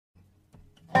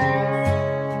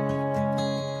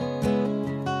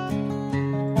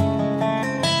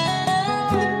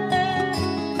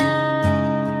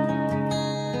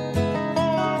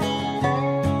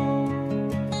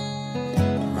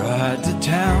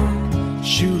down,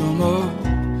 shoot 'em up,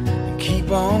 and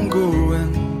keep on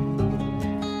going.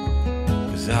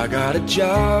 'Cause I got a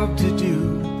job to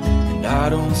do, and I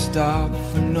don't stop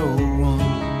for no one.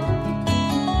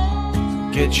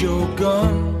 So get your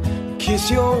gun,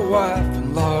 kiss your wife,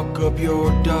 and lock up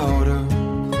your daughter.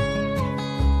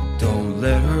 Don't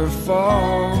let her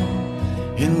fall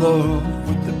in love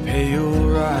with the pale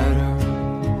rider.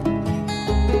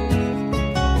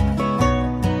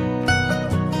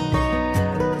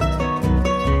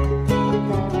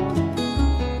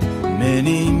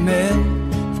 Many men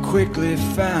have quickly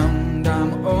found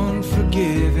I'm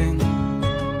unforgiving.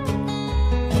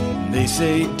 They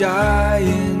say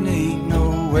dying ain't no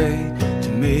way to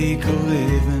make a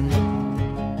living.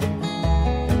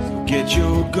 So get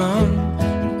your gun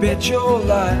and bet your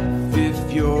life if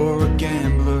you're a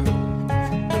gambler.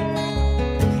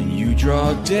 And you draw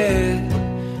dead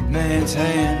man's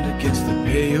hand against the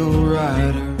pale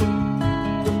rider.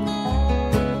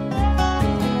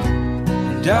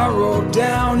 And I rode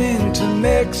down into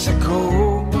Mexico.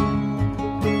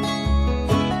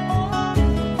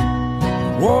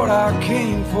 What I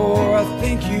came for, I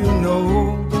think you know.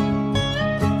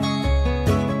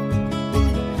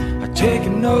 I take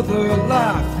another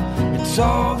life, it's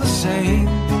all the same.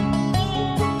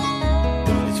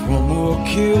 It's one more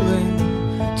killing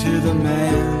to the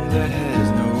man that has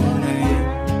no name.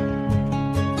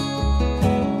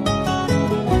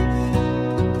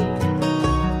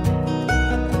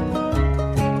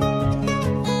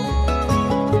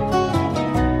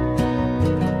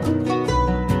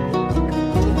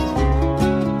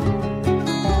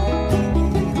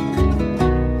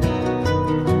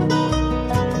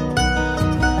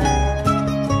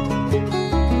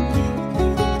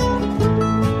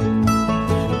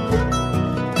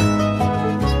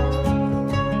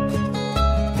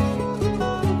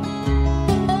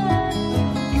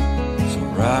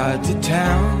 Ride to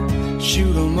town,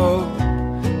 shoot 'em up,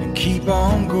 and keep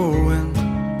on going.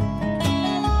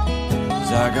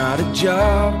 'Cause I got a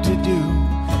job to do,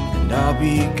 and I'll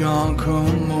be gone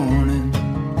come morning.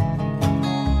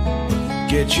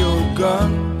 Get your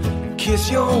gun, and kiss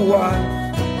your wife,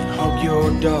 and hug your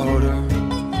daughter.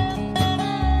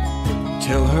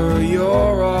 Tell her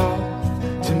you're off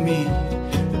to meet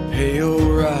the pale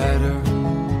rider.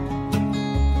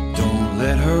 Don't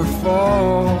let her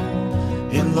fall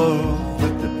in love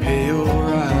with the pale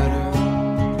rider.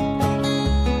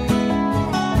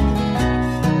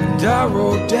 And I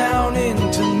rode down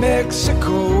into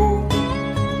Mexico.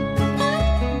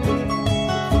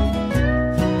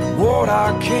 What I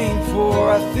came for,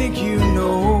 I think you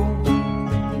know.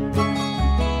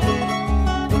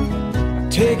 I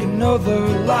take another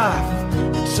life,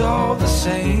 it's all the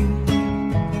same.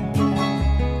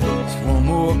 It's one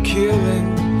more killing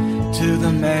to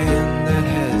the man that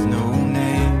has no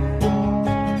name.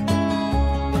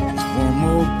 It's one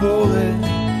more bullet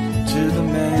to the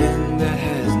man that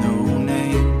has no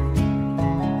name.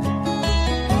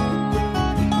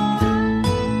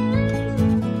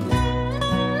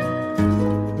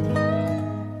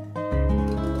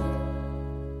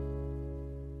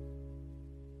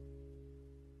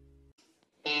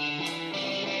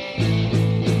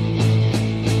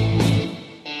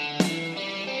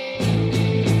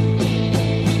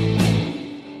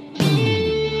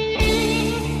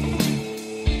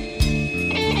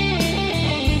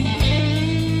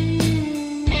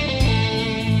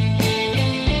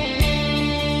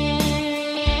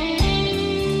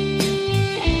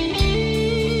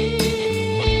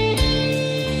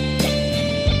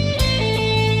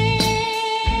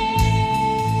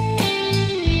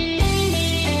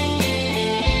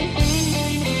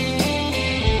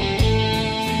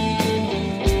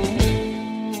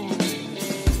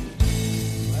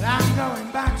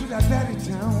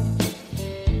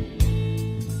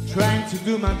 Trying to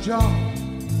do my job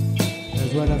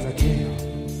as well as I can.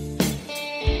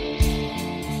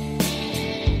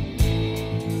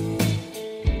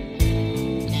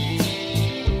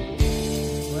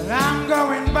 Well, I'm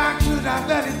going back to that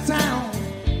very town,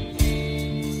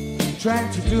 trying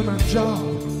to do my job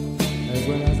as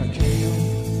well as I can.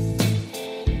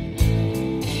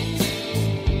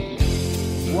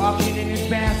 Walking in his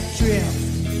bad strip,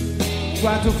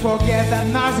 try to forget that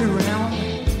noisy round.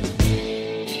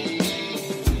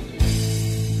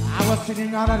 I was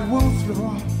sitting out at one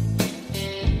floor,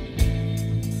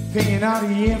 thinking out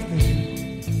the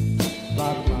evening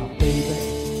about my baby.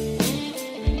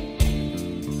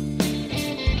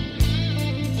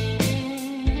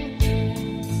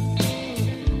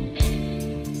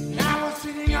 I was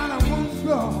sitting out at one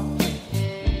floor,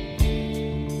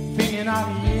 thinking out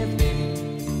the evening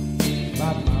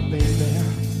about my baby.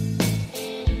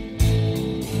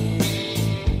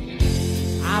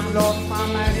 lost my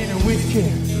mind in a whiskey,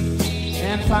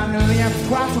 and finally I'm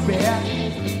brought to bed.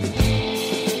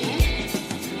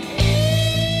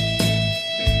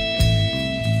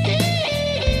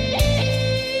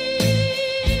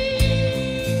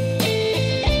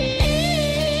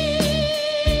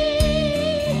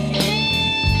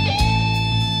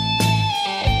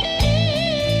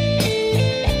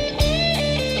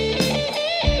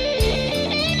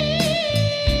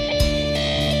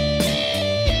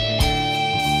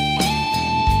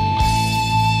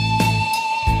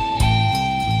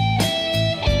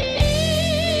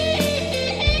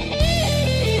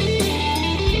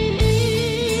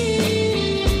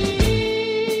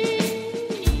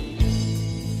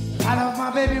 I love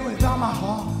my baby with all my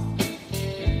heart.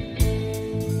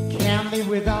 Can't live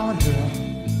without her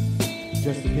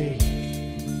just a day.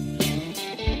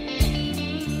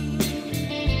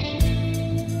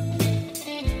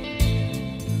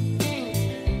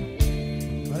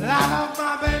 But I love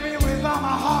my baby with all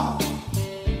my heart.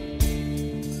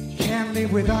 Can't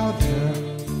live without her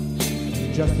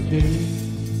just a day.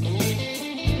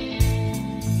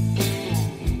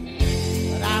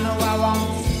 But I know I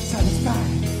won't satisfy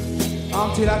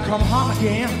until I come home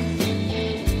again.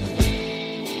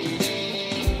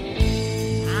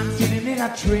 I'm sitting in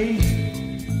a tree,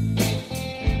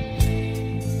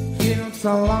 feeling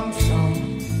so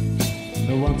lonesome,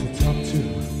 no one to talk to.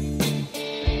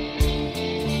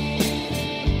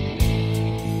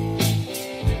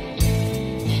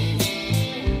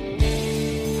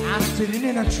 I'm sitting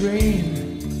in a tree,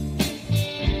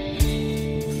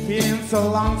 feeling so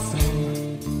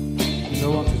lonesome,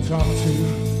 no one to talk to.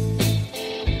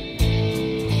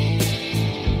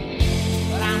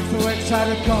 So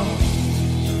excited, cause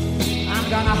I'm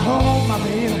gonna hold my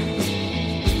baby.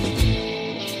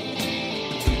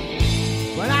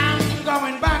 But I'm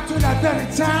going back to that dirty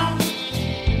town,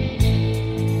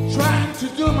 trying to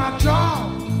do my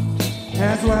job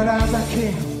as well as I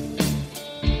can.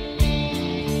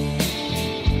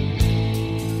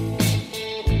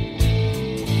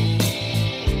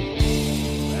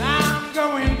 But I'm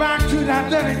going back to that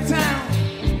dirty town,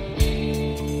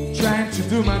 trying to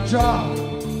do my job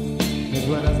as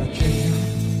well as I can.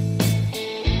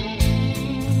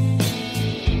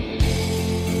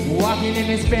 Walking in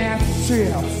these bad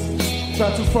trails, try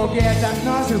to forget that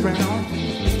noise around.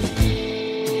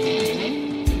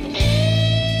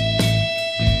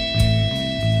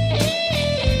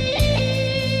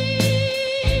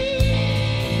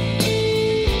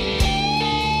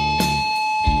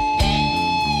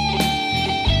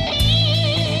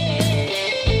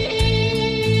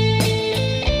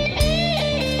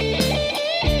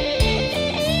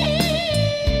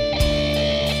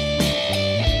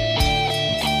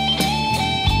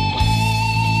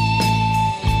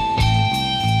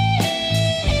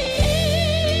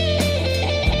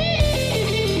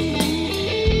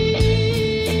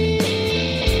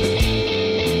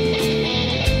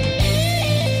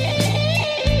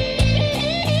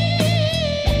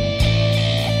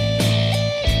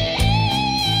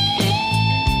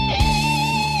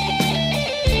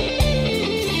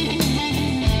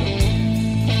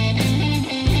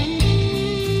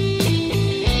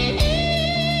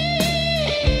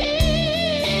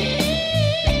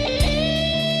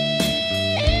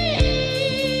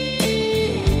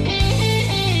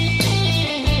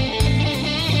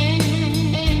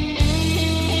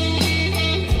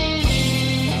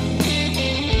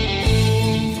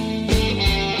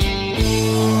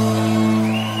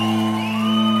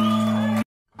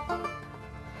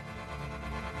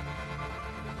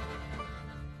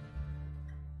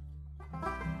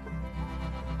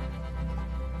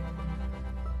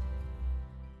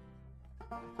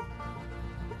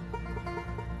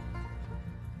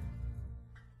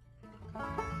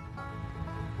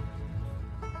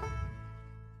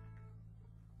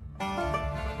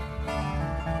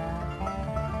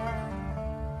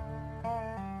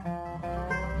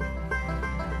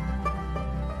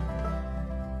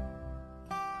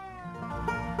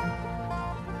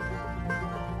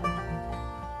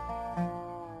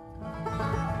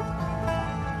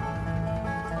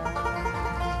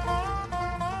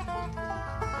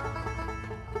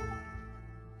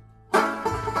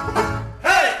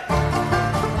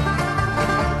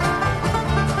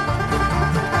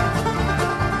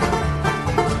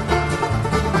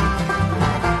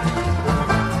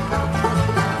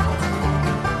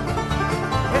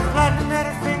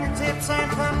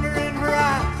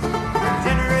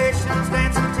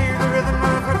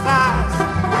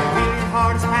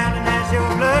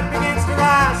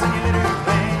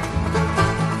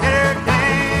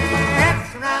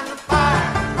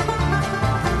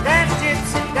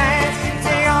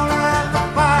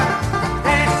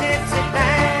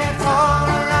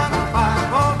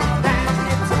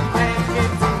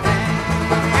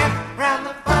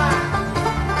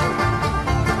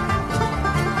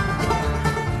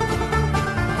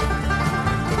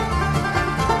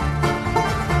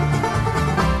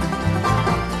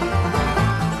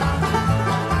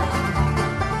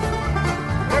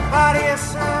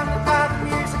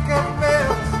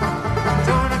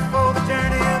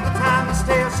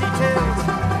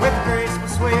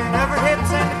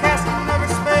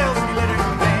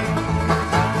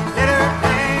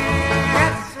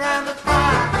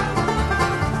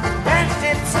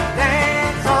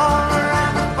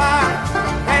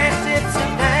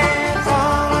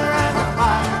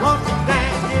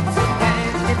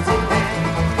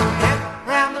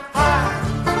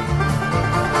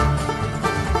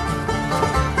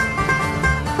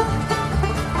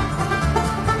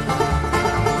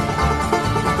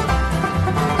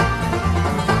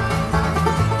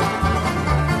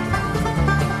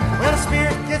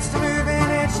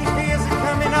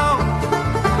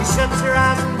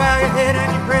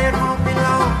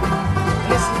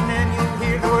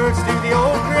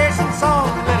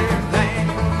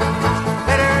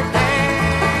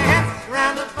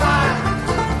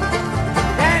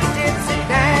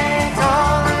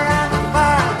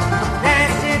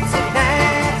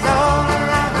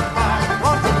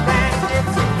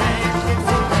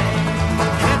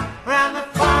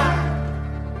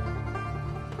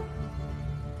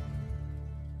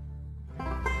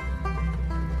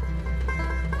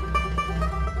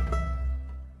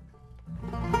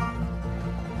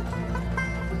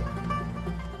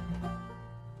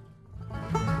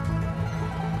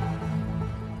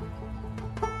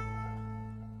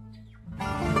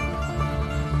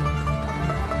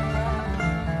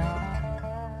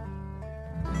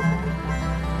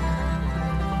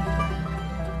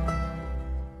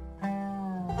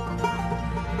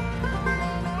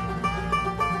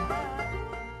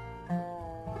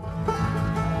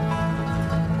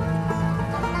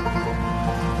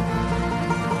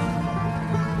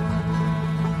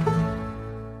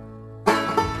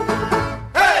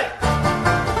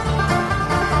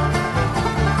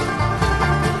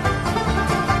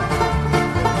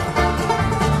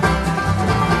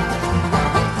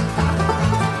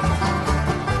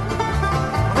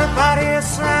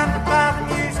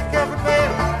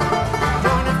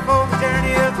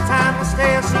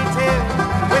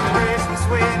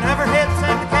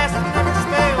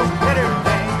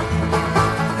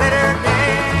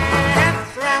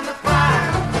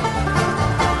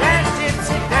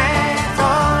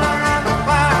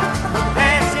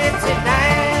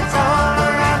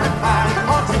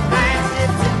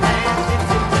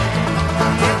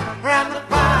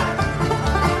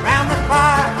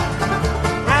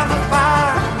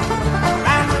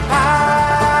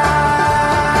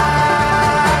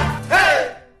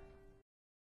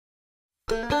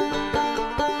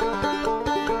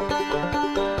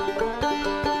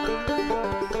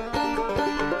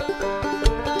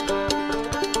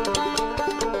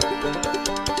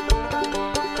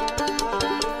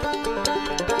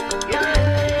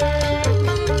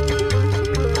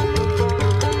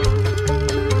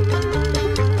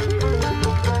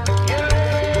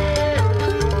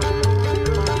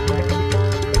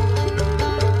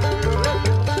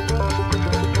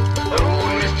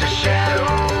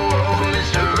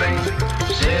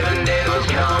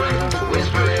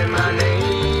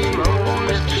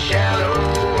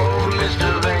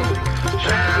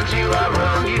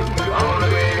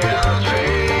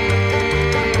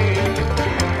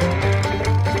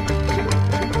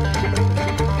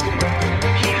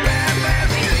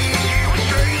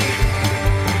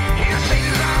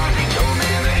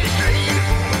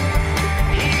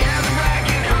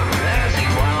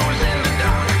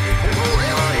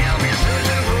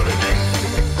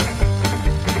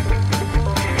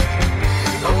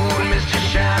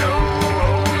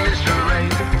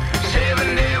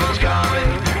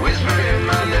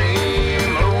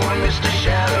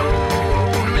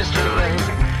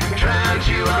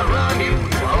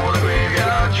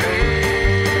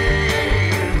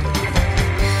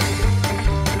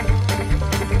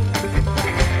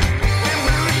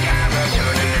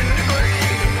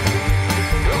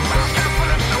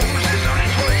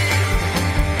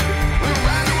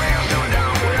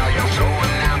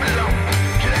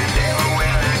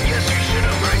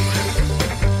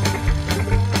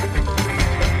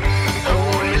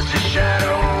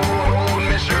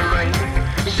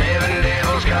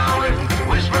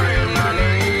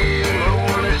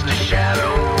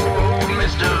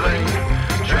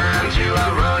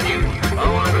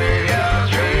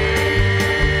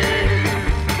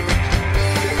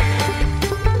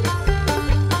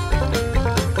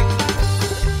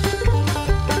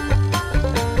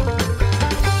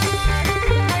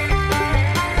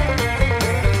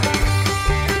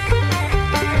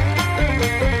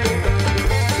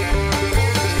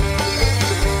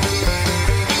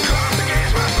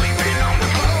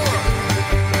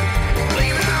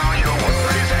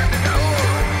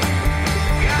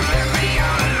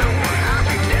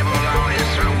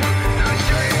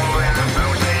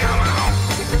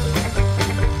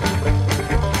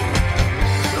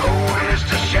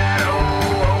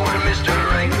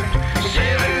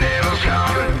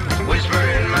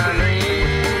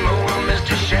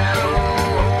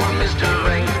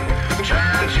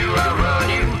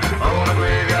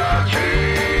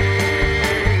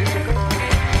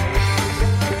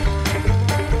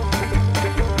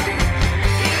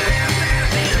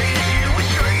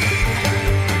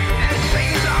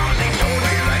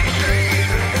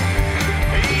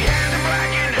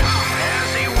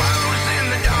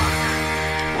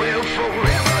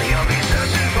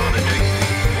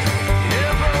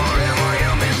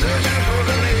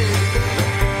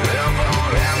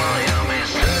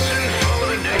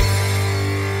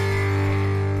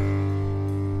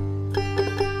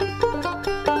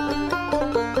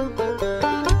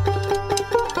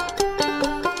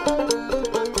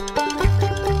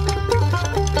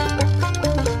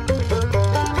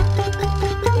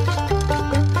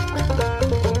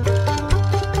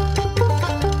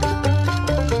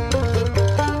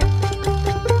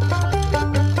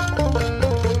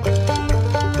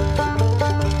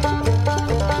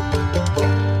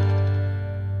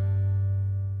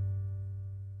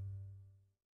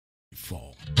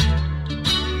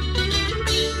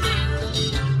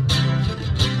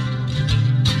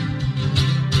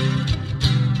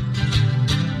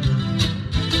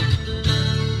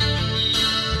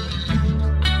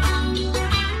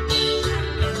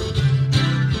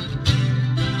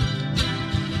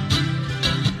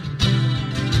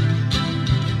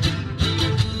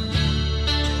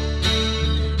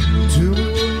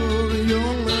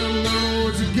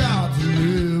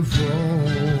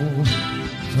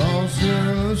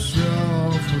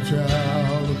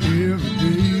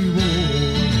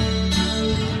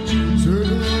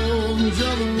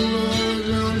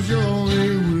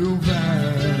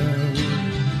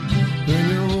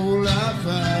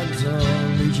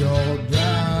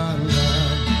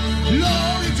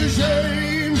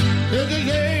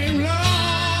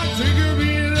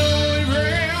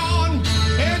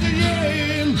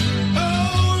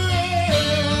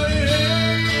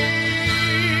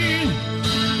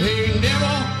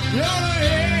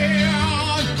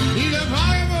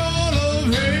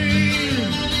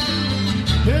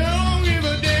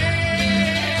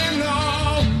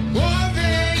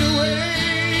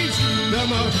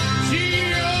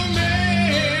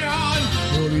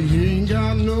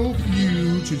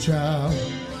 child.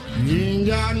 You ain't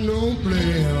got no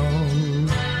plan.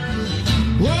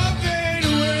 What fade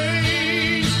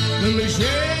away, let me shame.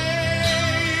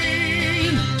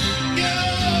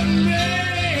 Young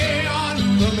man,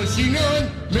 the machine gun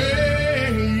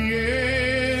man,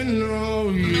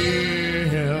 oh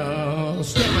yeah.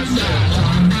 Step aside.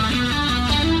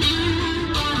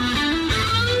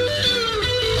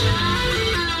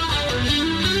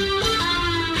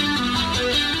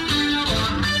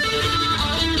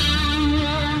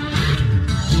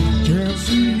 Can't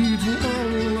see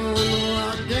tomorrow,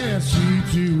 I can't see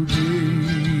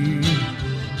today.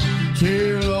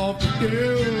 Tail off the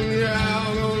hill, yeah,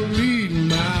 I'm gonna lead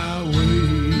my way.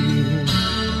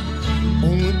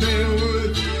 Only thing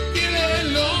worth getting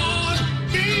Lord,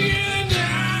 being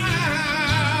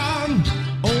down.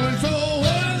 Only soul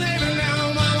worth living now,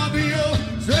 mama, be your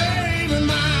saving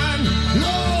mine.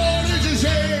 Lord, it's a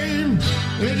shame,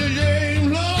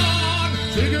 Lord,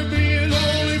 sick of being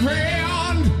only friend.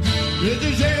 It's a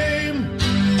shame,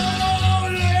 oh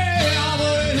yeah,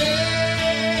 but it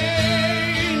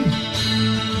ain't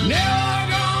never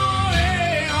gonna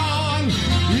on.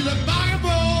 He's a pocket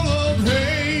full of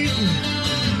hate.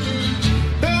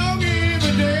 Don't give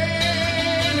a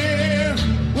damn here.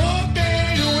 What day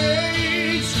to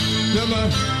waste? The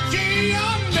machine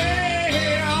on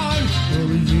man.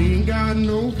 Well, you ain't got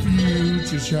no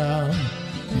future, child.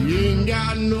 You ain't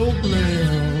got no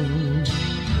plan.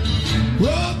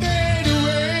 What day to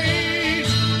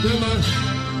waste? The machine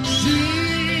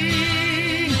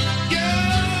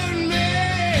gun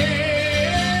man.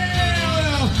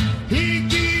 Well, he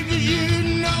keeps you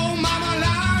know, mama,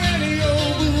 lying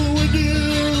over with you.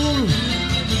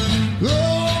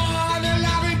 Oh, the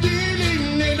life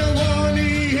dealing is the one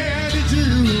he had to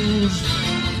choose.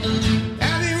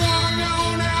 As he walked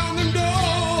on out the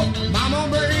door, mama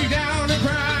breaks down and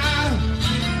cries.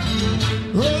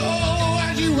 Oh,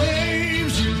 as he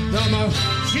waves the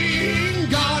machine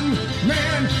gun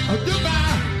man,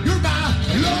 goodbye, goodbye,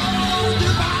 Lord,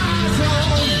 goodbye,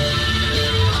 son.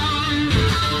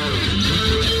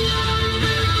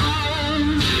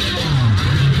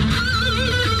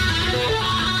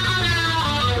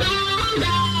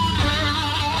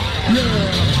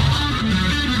 Yeah.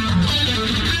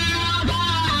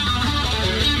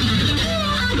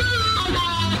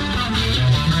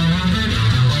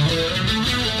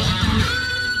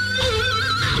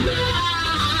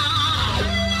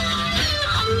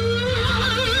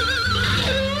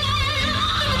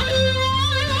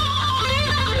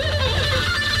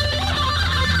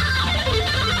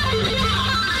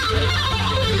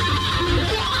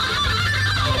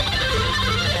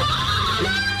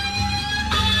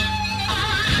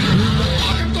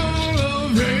 Pocket full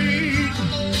of hate.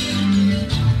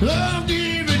 Love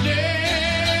give a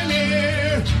damn,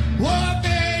 yeah. What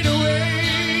fade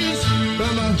waste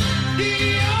from a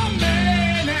dear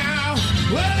man now?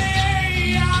 Well, he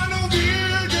ain't got no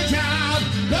future, child.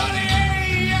 No, he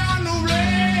ain't got no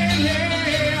plan,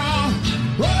 yeah.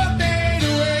 What fade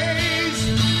waste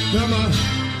from a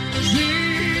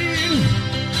machine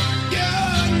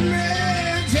gun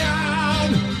man,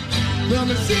 child. The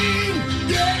machine,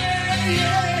 yeah,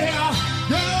 yeah,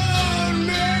 gun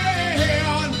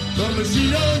man, the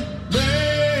machine gun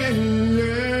man,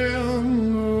 yeah,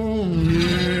 oh,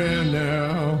 yeah,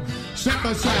 now, step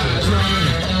aside, Johnny.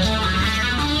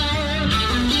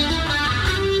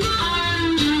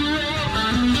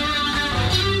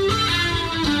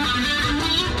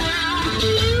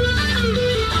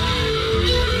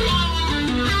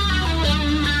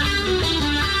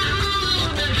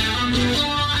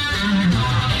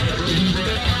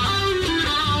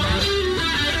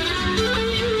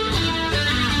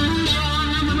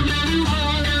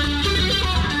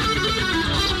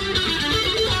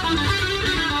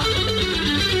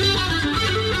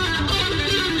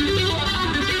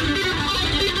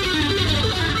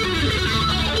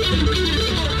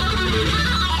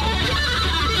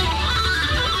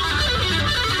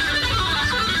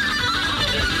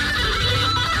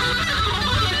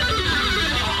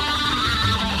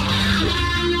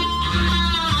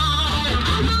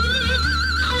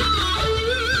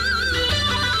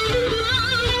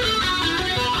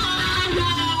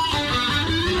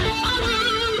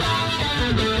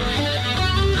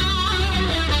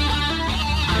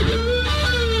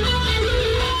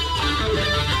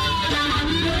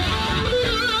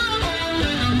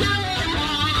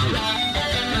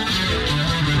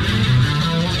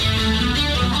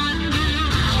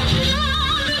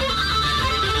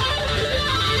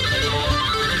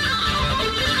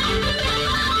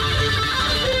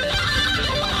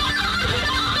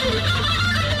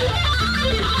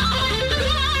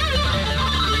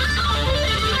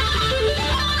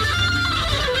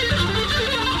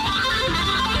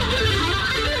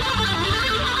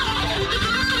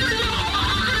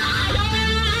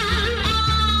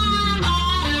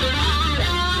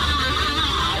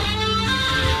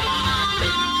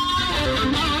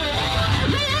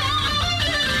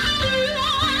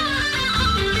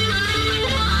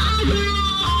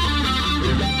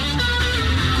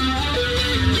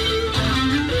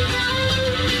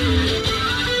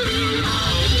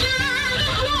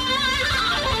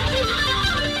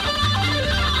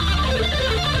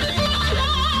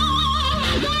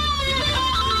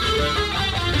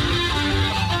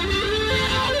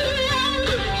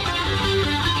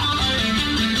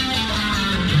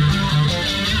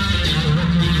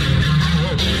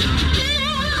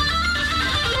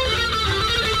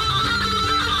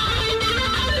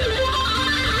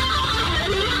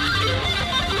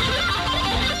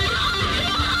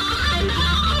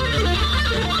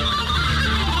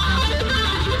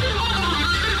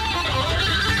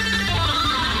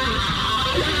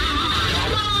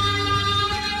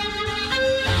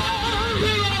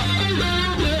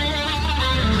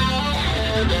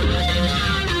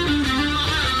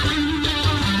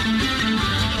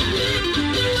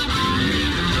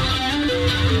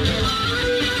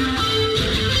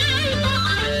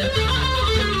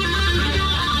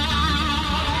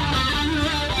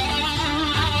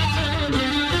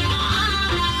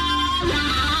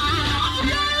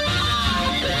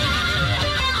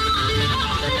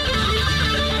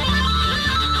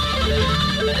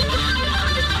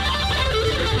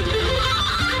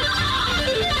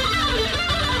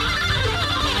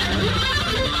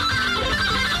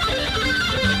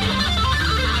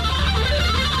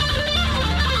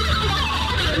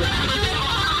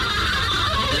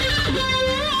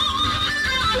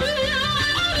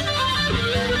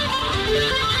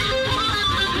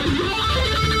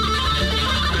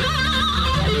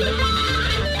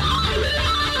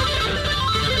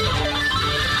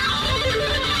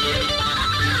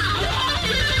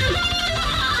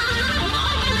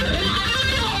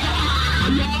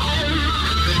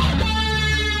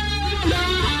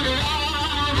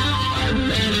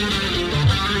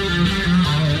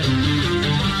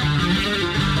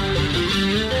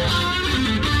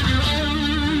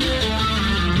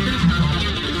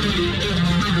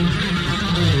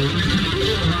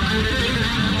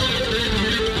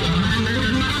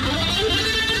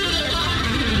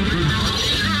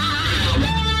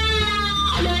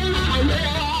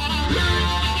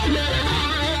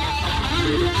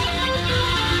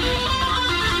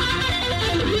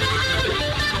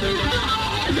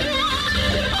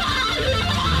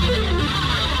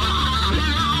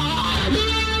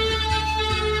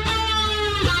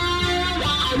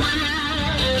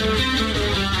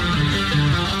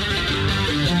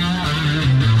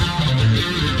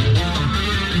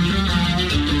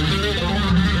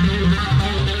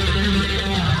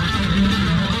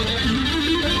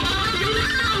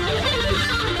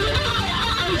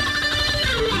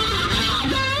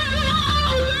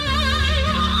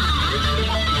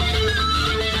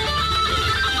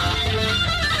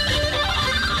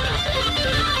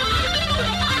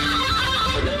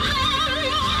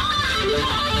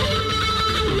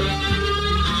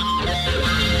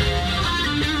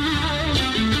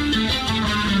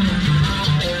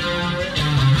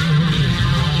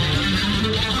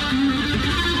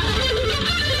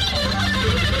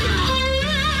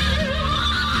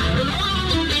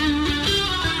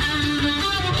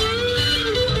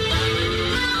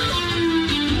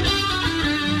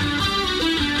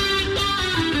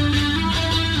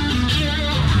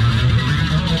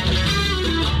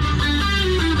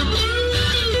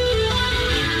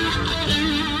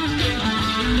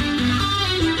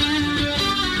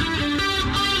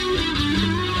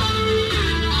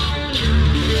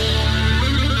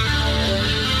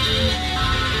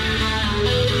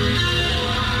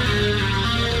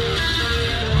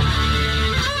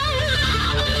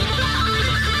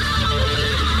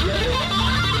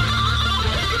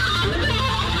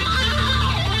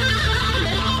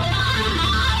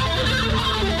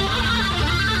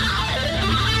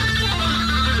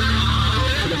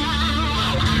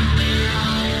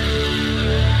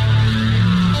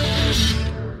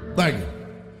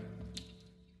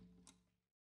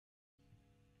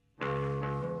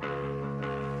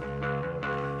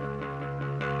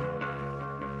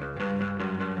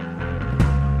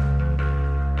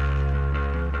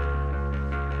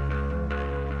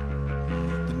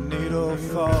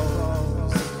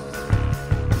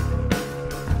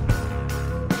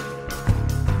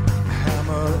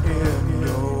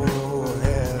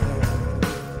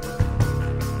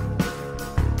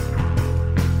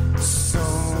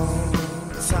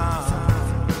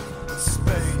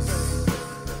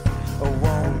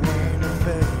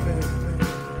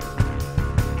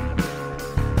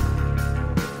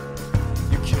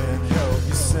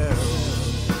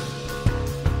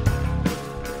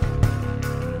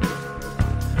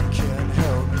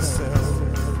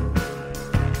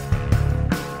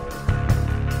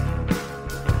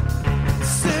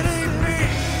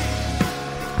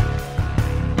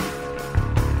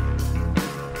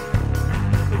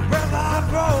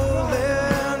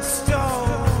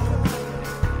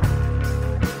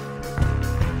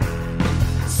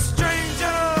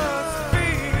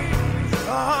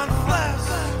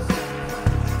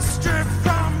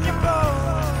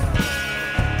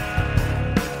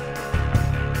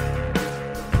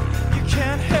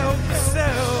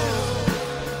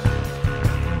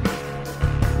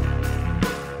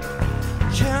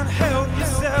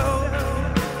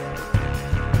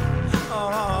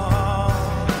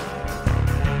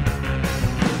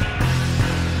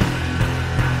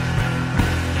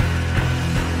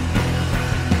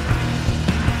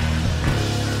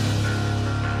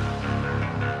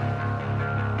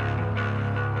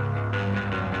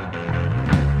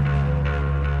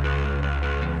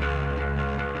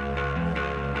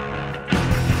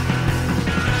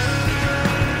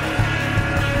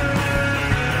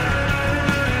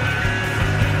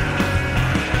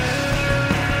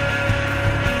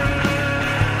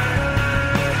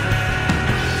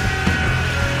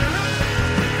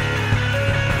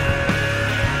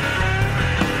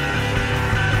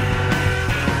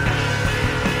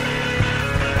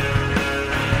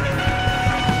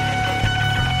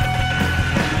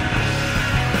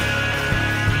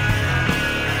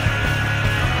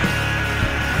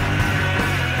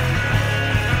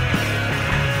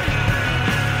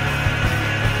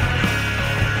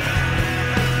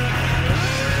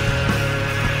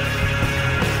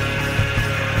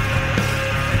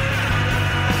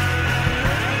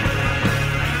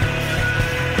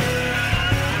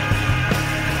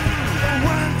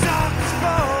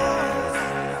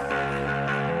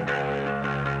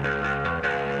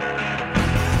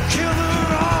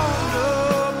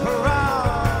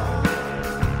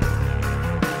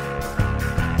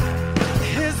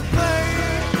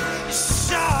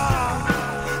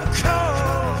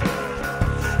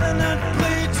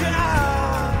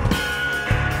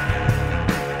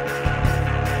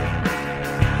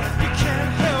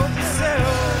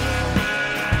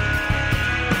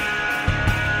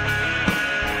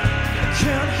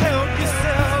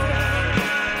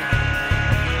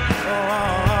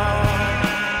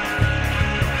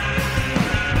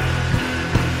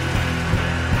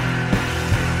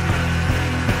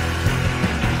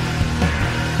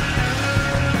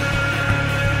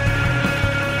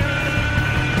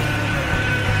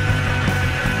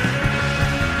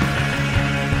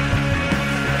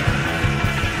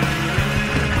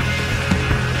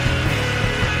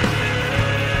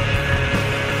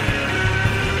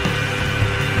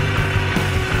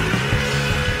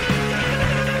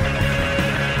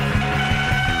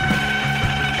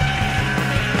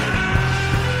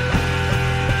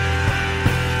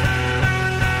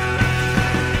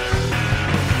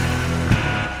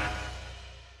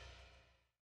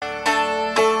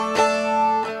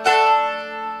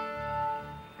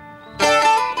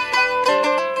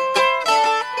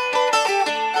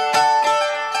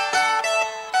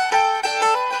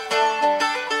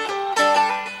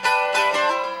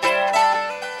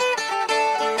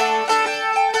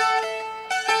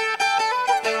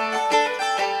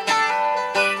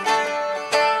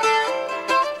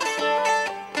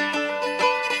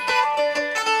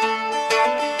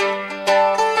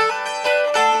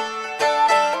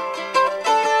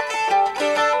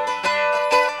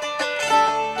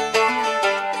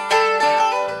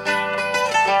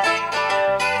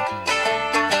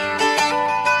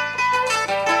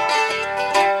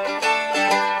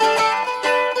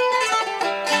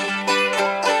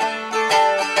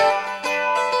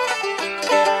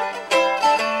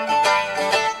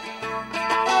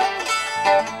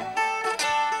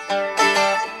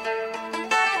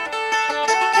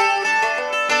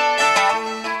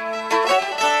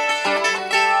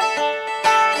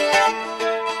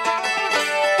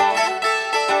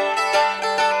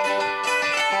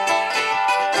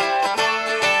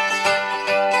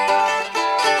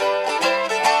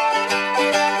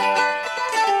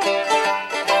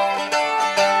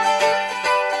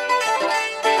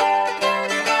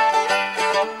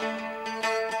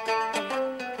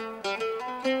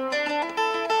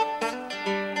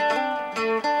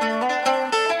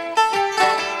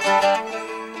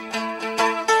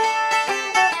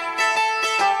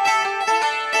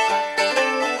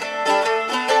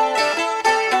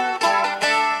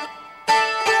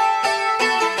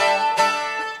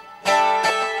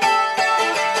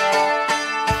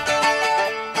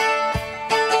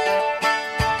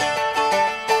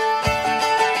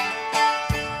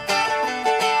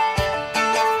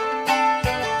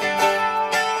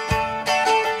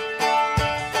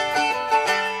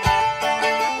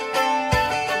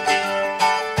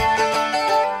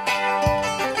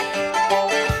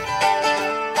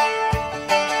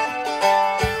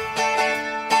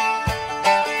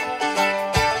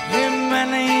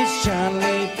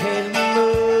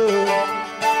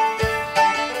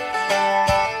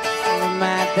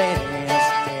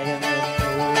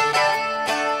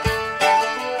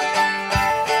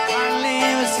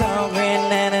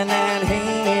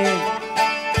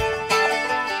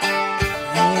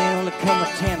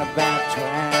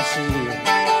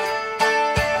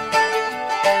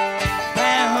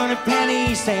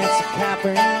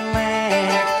 copper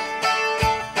land.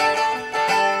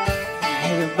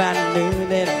 Everybody knew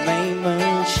that it made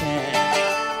moonshine.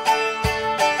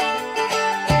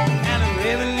 And a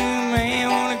revenue man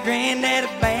on a granddaddy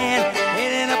band,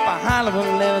 heading up a Hollywood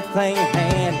with everything in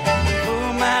hand.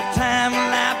 For my time in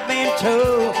life been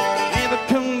told, never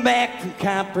come back from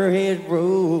Copperhead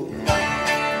Road.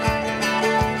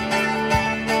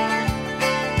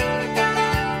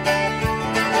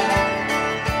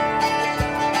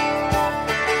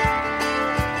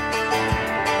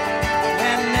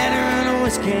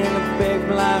 In a big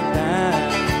block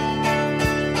dime,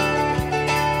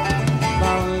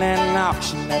 falling at an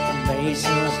auction at the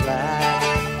Mason's Light.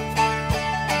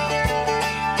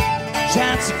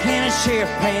 Johnson County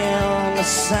Sheriff pen on the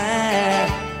side.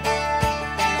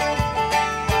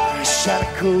 I shot a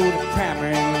cool to primer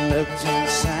and looked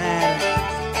inside.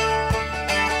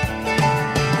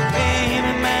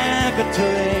 Baby, Michael to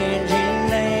the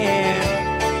engineer.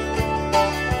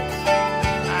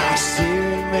 I still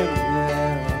remember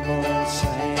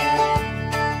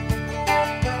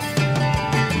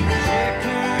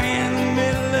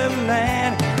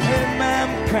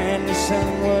crying the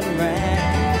sun wasn't right.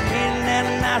 Heading down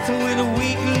the night with a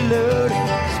weak load,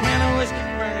 smell of whiskey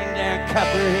burning down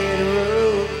Copperhead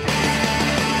Road.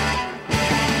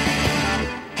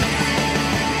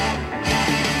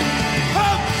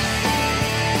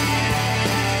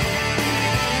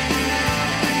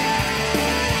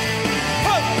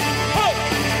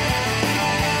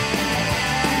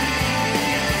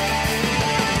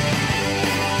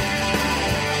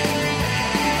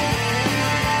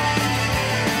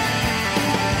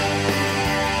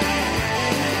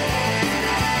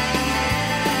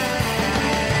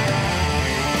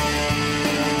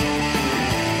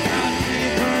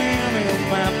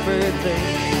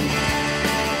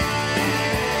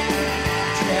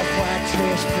 Trap white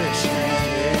trash person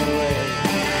everywhere.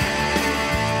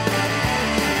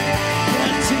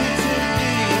 Got to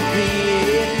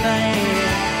Vietnam.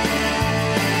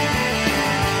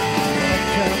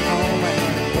 Come home and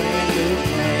a brand new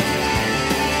plan.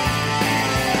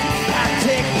 I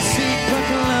take the seat from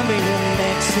Colombia to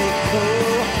Mexico.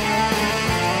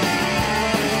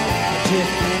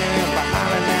 Just running up a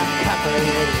holler now,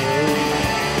 Copperhead Road.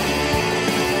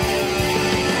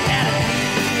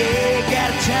 Got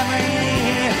a chopper in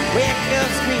here, wake up,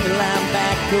 screaming, line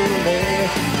back over there.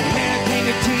 Anything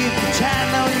or two from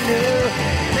China, you know.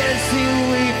 Better see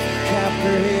away from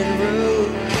Copperhead Road.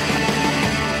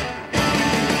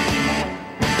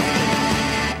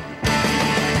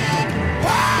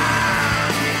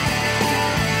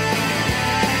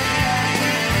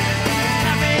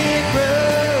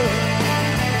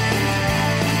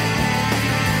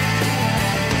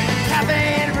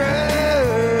 Copperhead Road.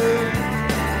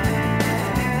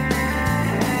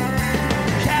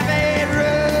 Copperhead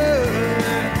Road.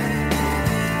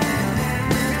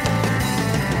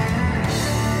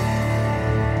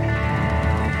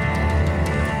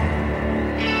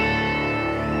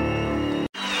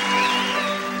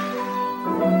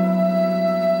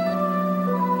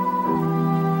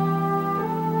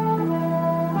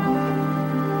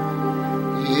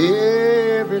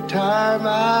 Every time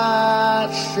I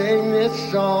sing this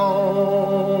song,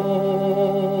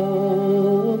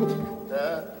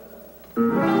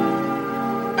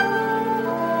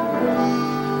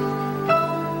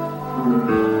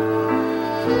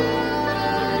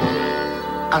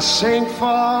 I sing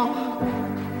for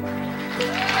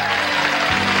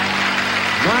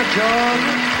my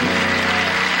Georgia.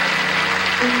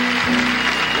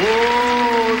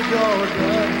 Oh,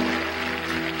 Georgia.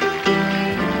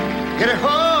 Get it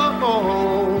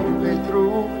home and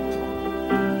through.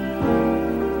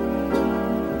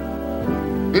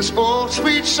 This old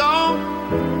sweet song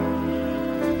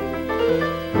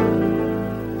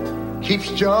keeps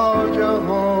Georgia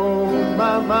on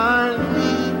my mind.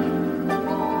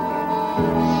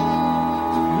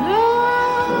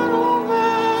 Lord, oh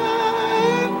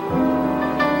man.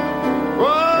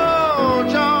 Oh,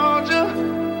 Georgia,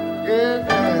 yeah.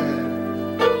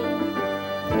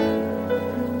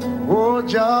 Oh,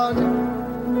 Georgia,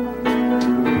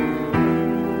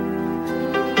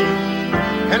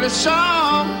 and a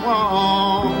song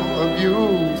of you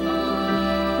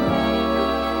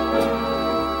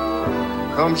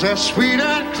comes as sweet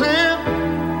and clear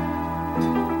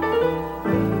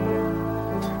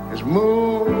as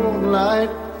moonlight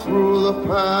through the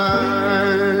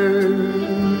pine.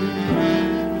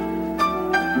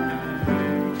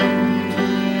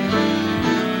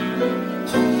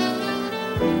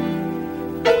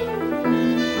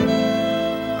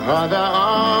 Other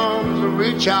arms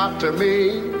reach out to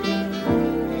me,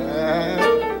 yeah.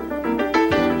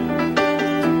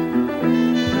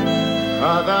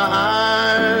 are the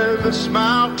eyes that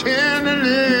smile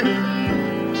tenderly.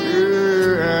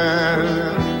 Yeah.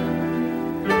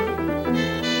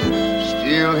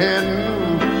 Still hidden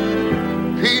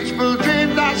peaceful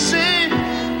dreams I see.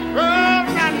 Oh,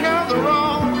 I know the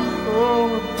wrong.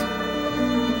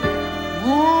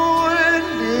 Oh,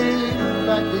 indeed,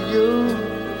 back to you.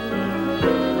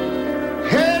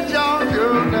 Hey, Georgia,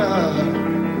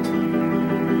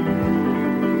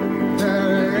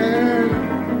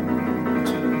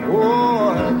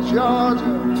 oh,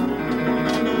 Georgia.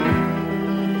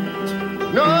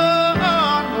 No,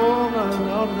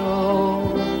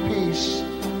 peace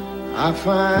I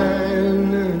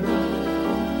find.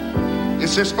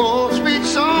 It's this old sweet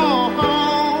song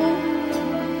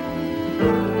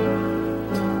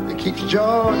that keeps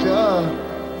Georgia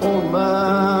on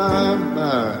my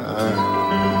mind.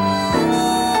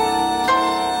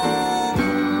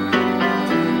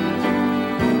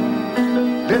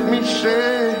 Let me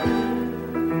say,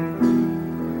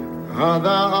 are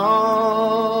the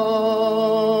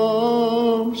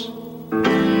arms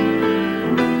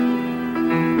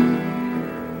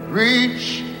reach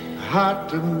out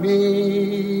to me?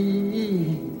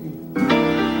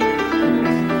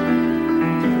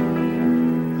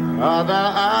 Are the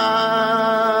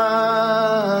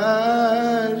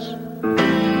eyes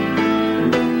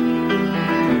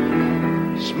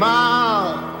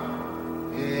smile,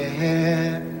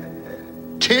 yeah,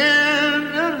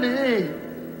 tenderly?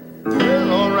 Well,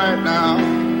 all right now.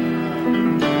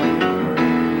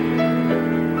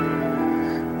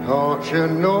 Don't you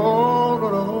know?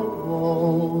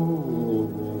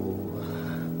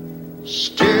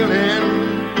 Still in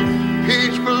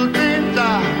peaceful dreams, I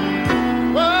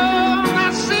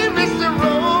see Mr.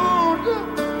 Road.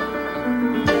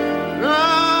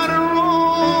 The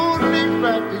road leads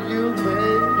back to you,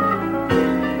 babe.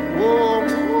 Oh,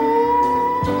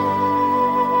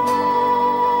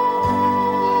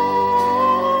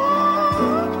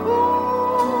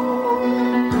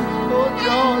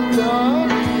 Georgia,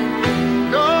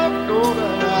 don't go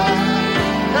that.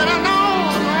 And I know,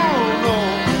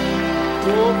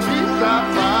 oh, peace I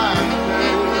find.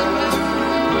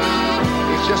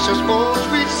 It's just this old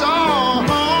sweet song.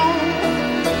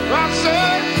 I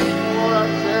said, what I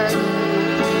said.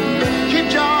 Keep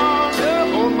Georgia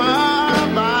on my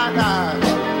mind.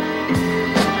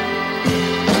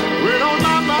 We're on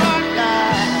my mind,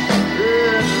 guys.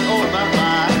 Yeah, on my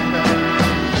mind.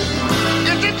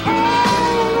 It's this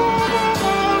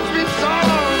old sweet song.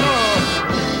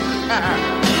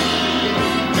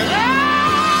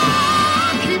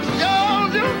 Keep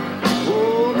Georgia,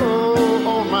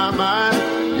 on my mind.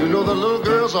 You know the little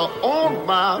girls are on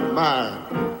my mind.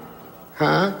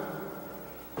 Huh?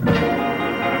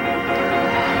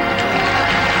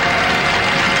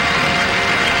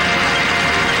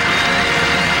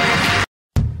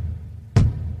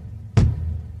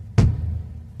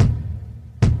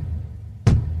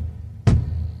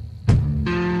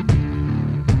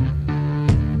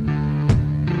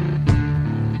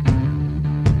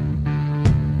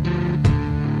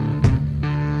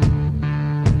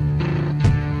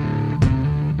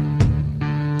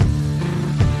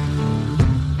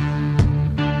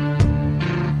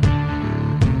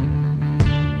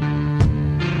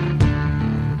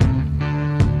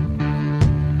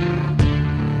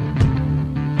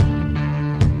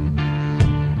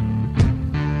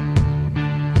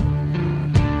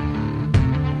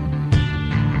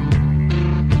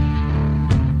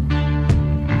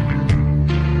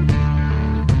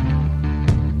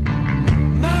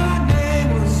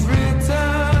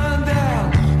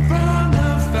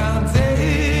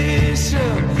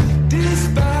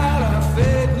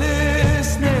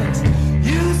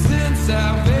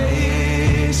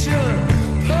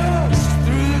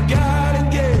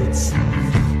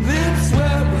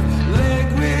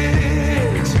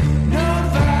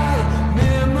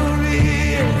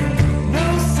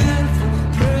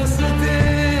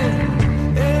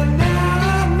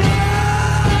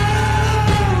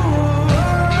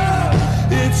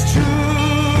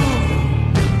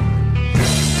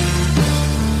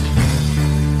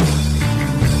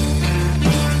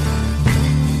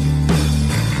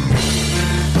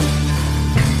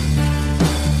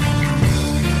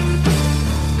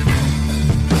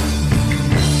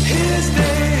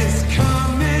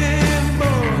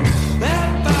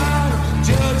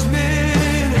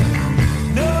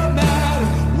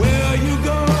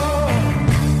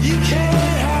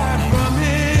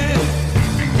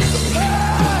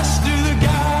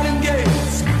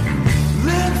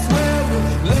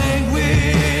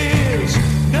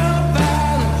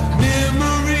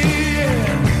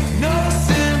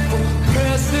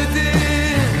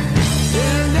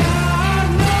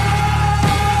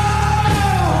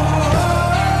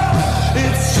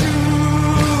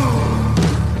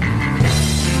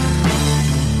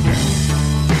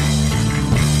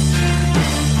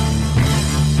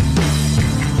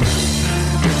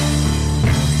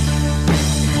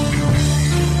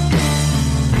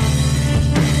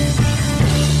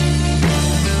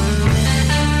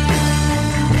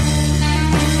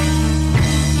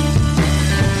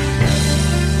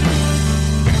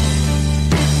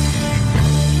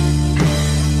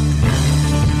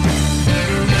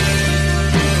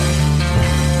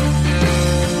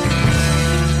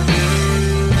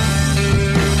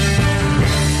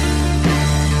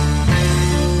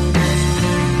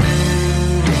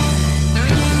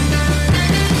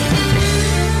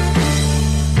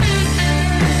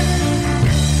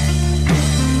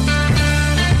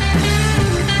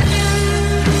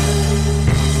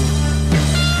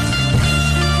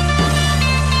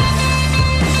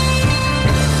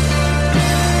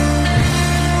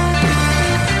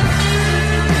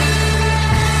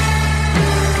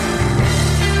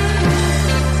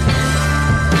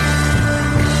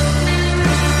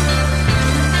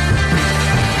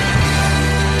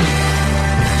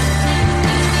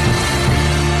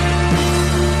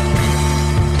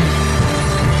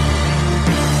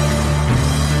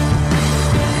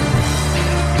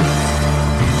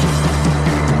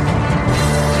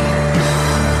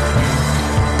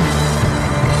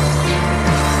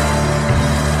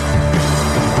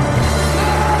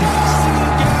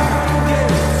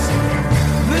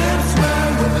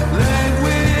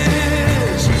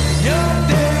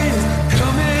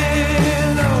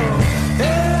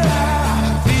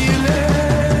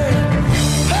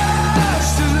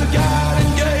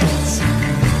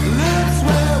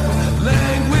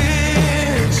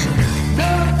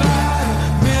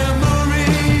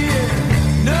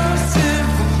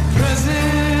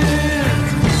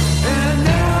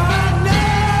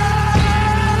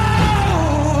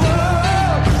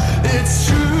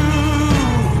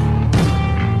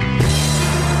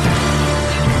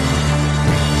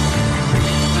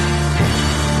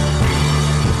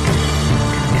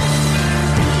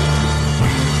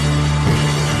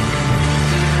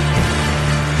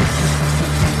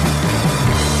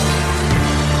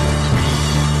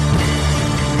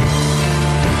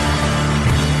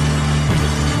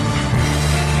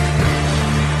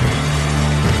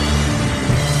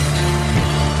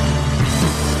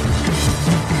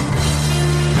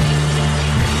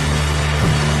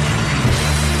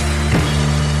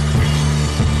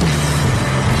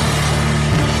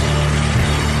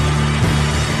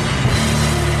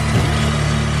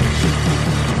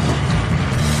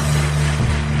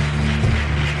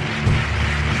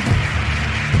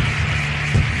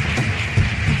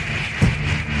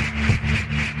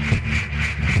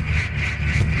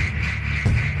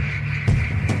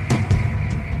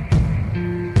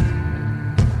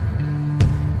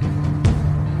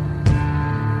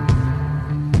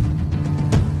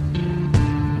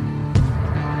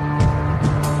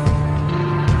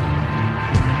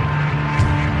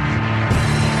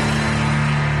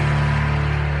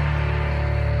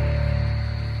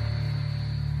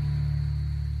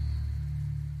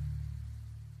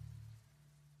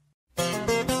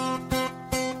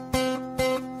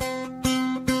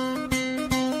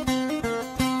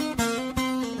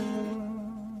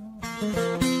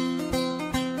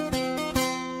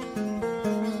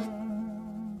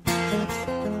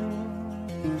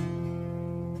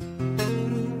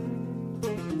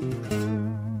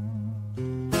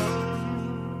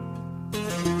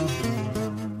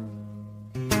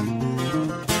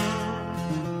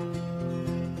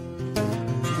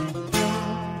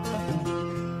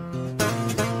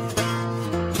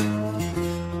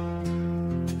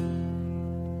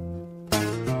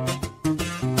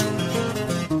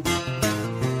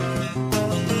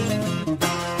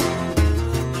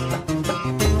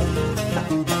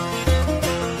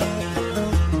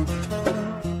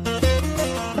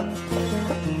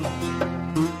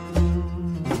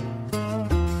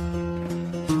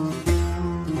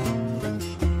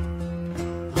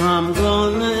 I'm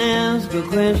gonna ask a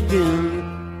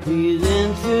question. Please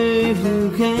answer if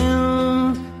you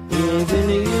can. If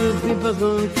any of you people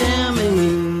can tell me,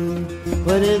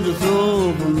 what is the soul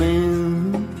of a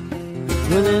man?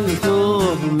 What is the soul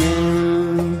of a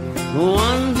man?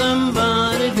 Want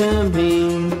somebody to be.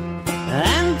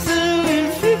 Answer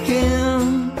if you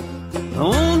can. I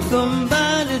want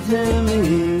somebody to tell me,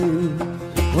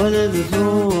 what is the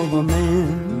soul of a man?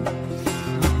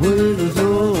 What is the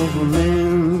soul of a man?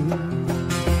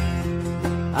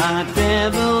 I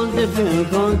traveled different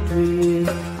countries,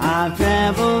 I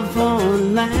traveled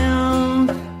foreign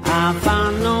land. I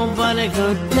found nobody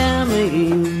could tell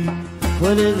me,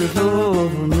 what is the soul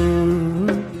of a man?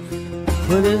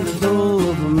 What is the soul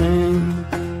of a man?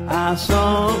 I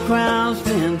saw crowds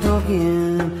stand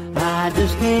talking, I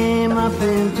just came up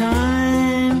in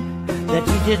time. The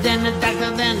teachers and the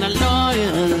doctors and the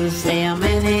lawyers say a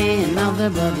man ain't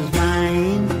nothing but his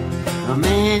mind. A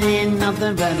man ain't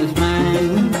nothing but his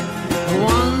mind. I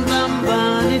want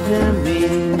somebody to me.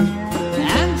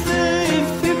 Answer if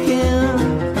you can.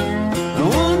 I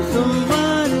want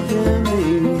somebody to me.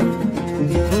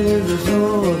 What is the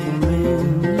soul of a man?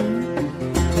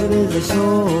 What is the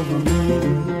soul of a man?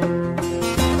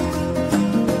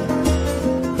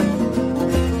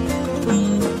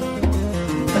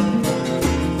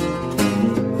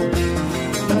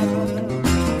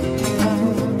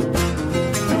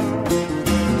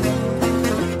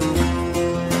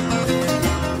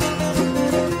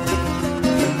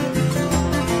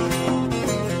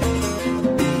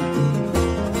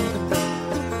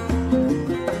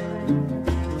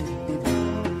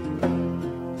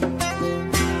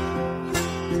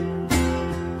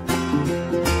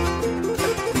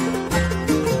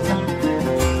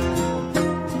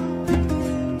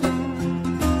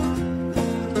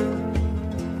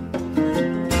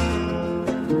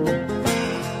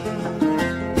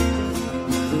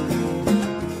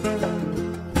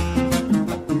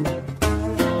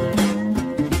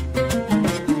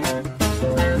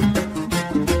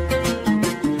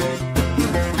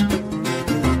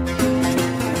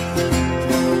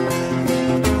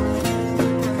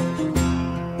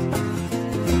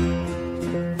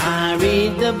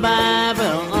 The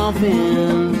Bible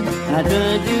often, I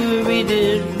heard you read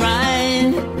it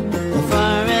right. As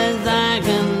far as I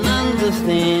can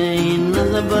understand, ain't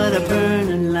nothing but a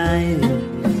burning light.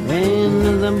 Ain't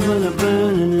nothing but a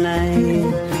burning light.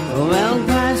 Well,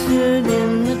 Christ stood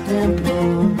in the temple,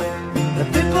 the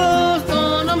people's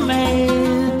gonna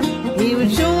mad. He was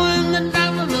showing the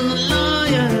doctors and the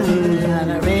lawyers how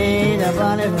to raise a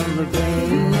body from the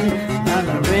grave, how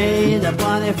to raise a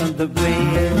body from the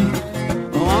grave.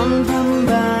 Want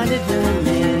somebody to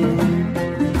me.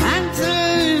 Answer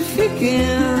if you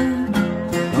can.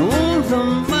 I want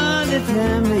somebody to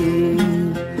tell me,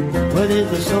 what is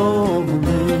the soul of a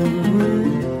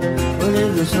man? What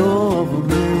is the soul of a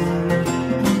man?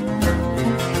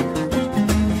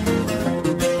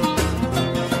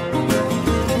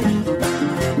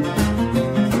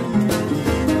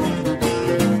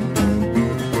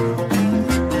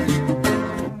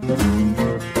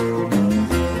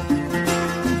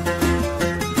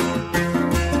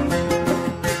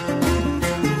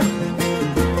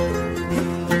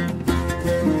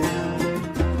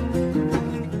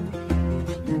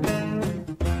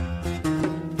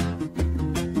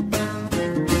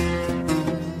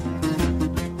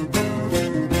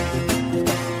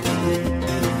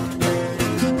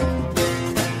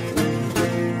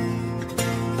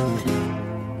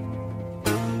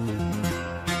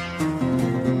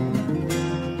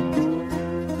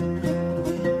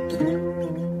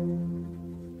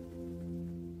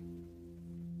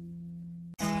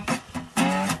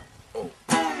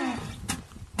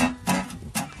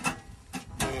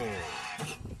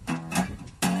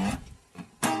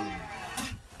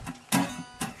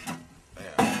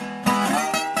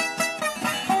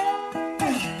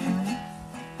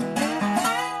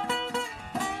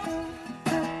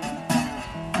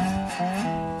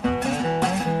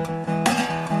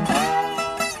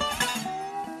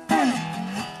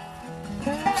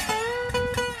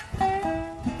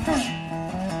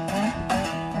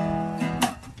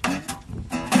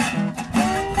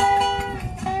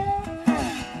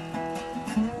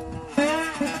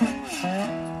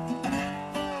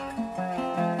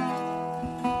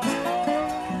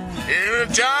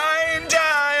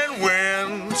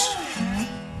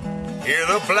 Hear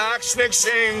the black snake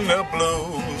sing the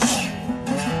blues.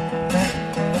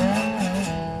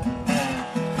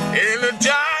 In the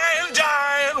dying,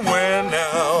 dying wind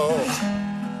now.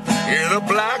 Hear the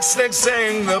black snake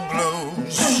sing the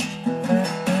blues.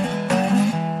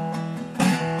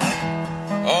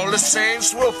 All the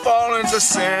saints will fall into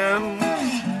sin,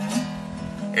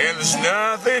 and there's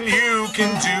nothing you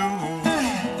can do.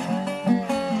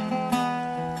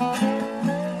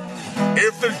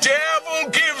 If the devil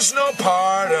gives no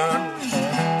pardon,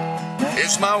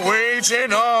 is my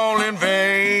waiting all in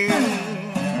vain?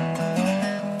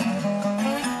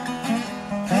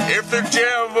 If the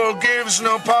devil gives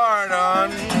no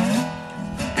pardon,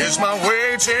 is my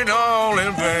waiting all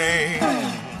in vain?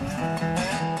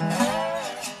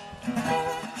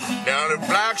 Now the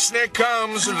black snake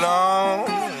comes along,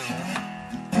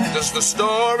 does the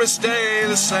story stay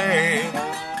the same?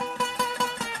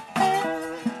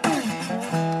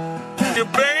 You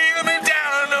bail me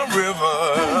down in the river,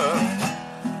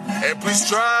 and please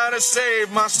try to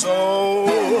save my soul.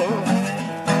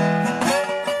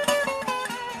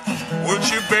 Would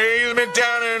you bail me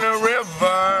down in the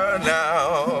river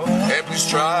now, and please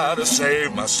try to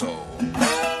save my soul?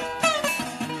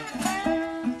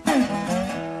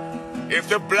 If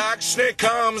the black snake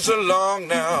comes along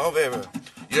now, baby,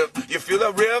 you feel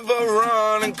the river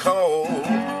running cold.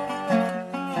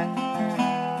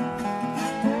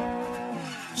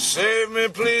 Save me,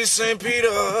 please, St.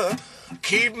 Peter.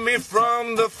 Keep me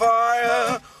from the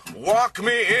fire. Walk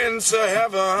me into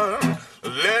heaven.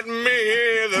 Let me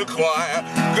hear the choir.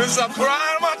 'Cause I've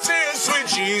cried my tears, sweet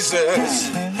Jesus,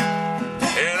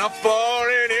 and I'm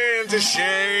falling into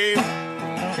shame.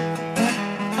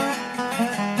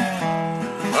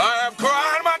 I have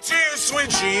cried my tears, sweet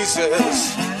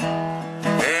Jesus,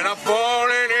 and I'm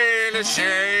falling into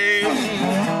shame.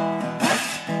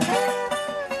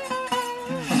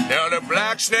 Now the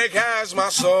black snake has my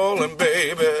soul, and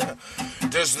baby,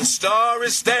 does the story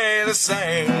stay the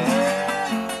same?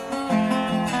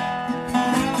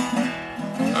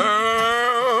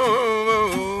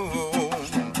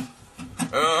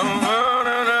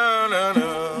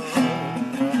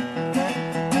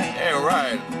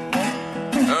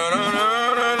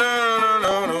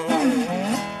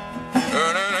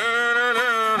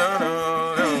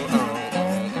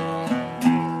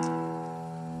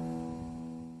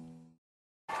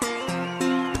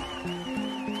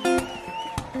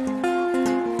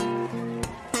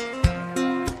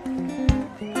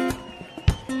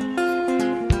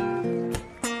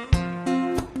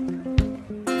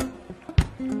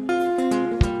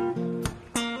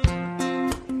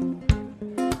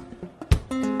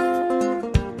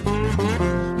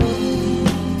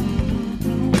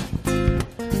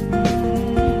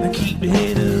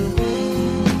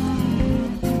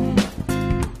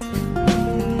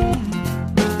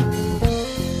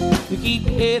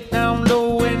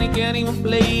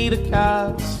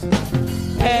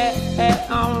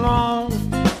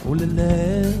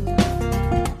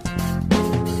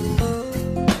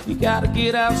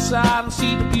 Get outside and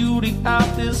see the beauty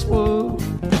of this world.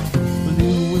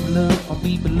 Live with love, or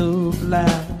people love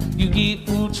life. You get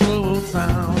full trouble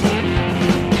time.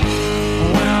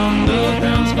 When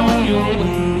nothing's going your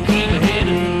way, keep your head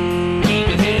up, keep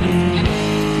your head up.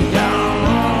 You gotta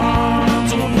run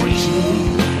to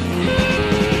appreciate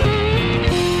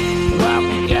what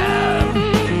we got.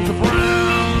 The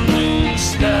brown new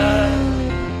sky.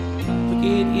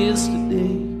 Forget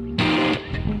yesterday.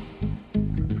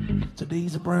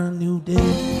 Today's a brand new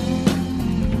day.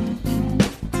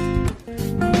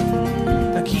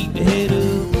 Now keep your head up.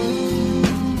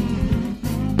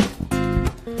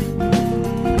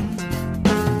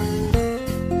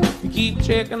 You keep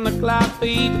checking the clock,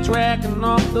 baby, tracking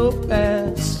off the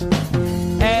past.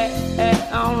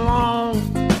 How long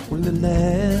will it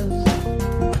last?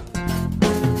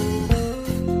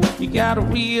 You gotta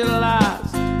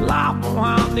realize life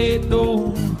around that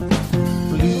door.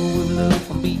 Live with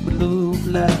love, and people love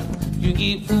life. You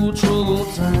get full trouble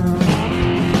time.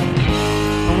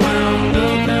 Around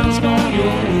nothing's going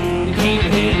your way. You keep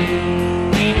your head up,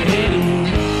 keep your head up.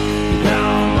 You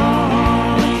gotta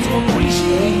learn to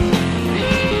appreciate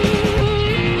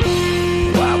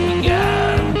what we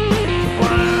got. The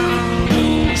brand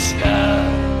new sky.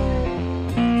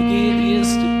 Forget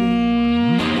yesterday.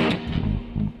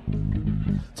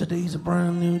 Today's a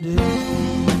brand new day.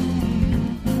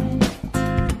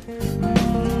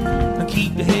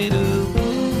 Keep your head up.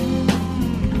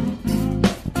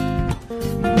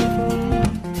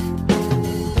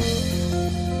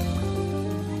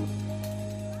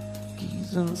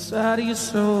 Keys inside of your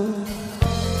soul.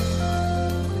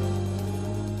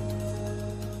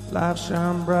 life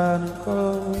shine bright and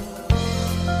cold.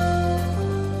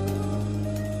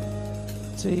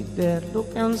 Take that look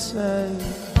and say,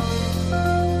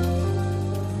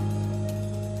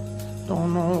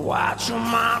 don't know what you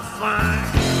might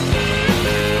find.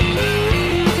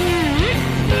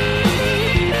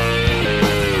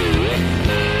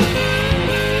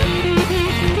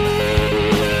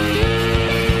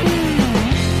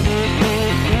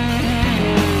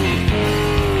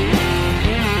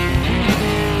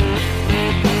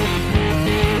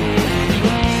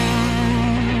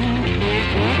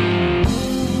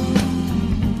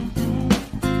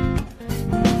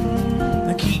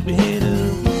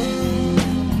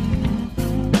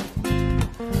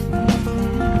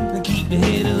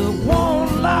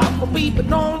 But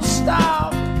don't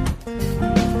stop.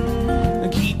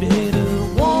 And keep your head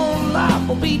up. One life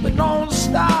will be, but don't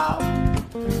stop.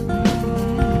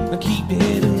 And keep your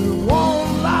head up.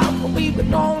 One life will be, but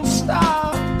don't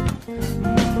stop.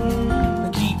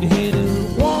 And keep your head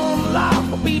up. One life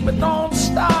will be, but don't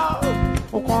stop.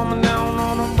 We're coming down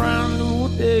on a brand new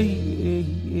day.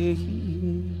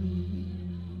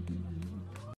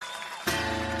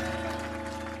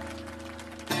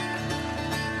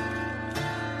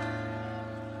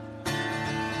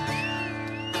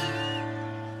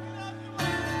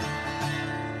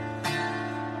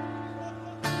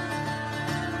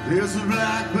 There's a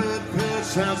blackbird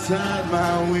perched outside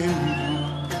my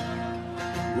window.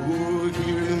 Oh, I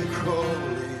hear him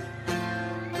calling,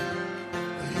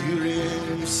 I hear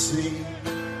him sing.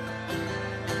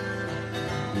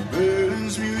 He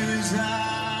burns me with his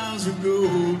eyes of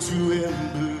gold to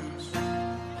embers.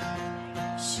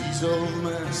 Sees all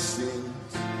my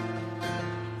sins,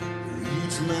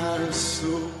 reads my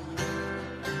soul.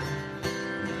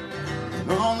 And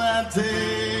on that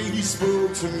day he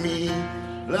spoke to me,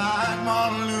 like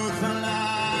Martin Luther,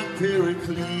 like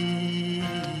Pericles.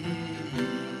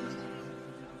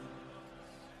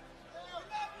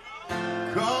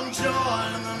 Come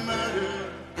join the murder,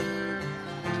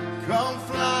 come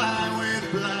fly with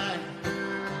black.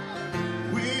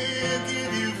 We'll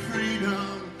give you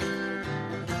freedom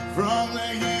from the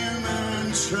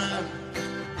human trap.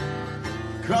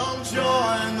 Come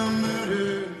join the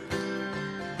murder,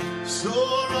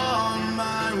 soar on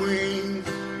my wings.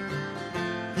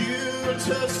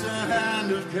 Touch the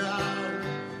hand of God,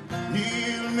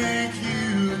 he'll make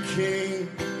you king,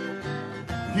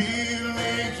 he'll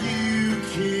make you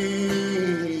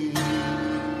king.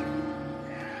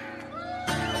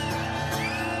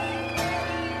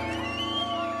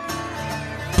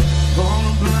 On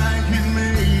a blanket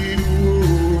made of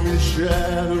woven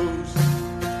shadows,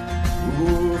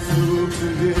 oh, flew to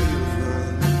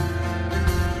heaven,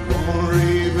 on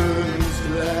ravens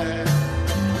glad.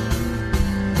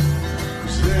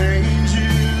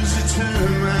 Angels that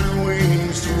turn my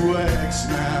wings to wax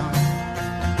now.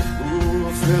 Oh, I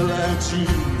feel like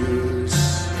Jesus,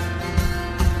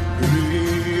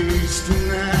 grace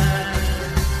tonight.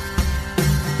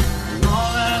 And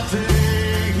all that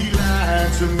day he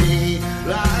lied to me,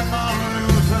 like Martin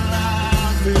Luther,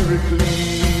 like Pericles.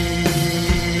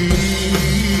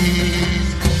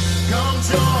 Come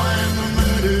join the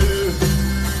murder,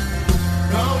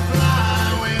 come fly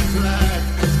with black.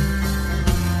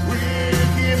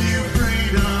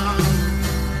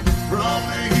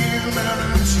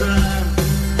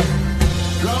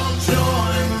 Come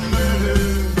join the murder,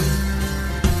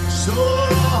 soar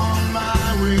on my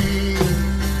wing.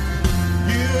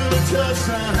 You'll touch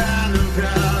the hand of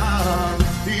God,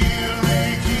 he'll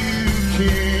make you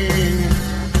king,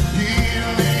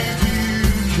 he'll make you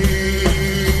king.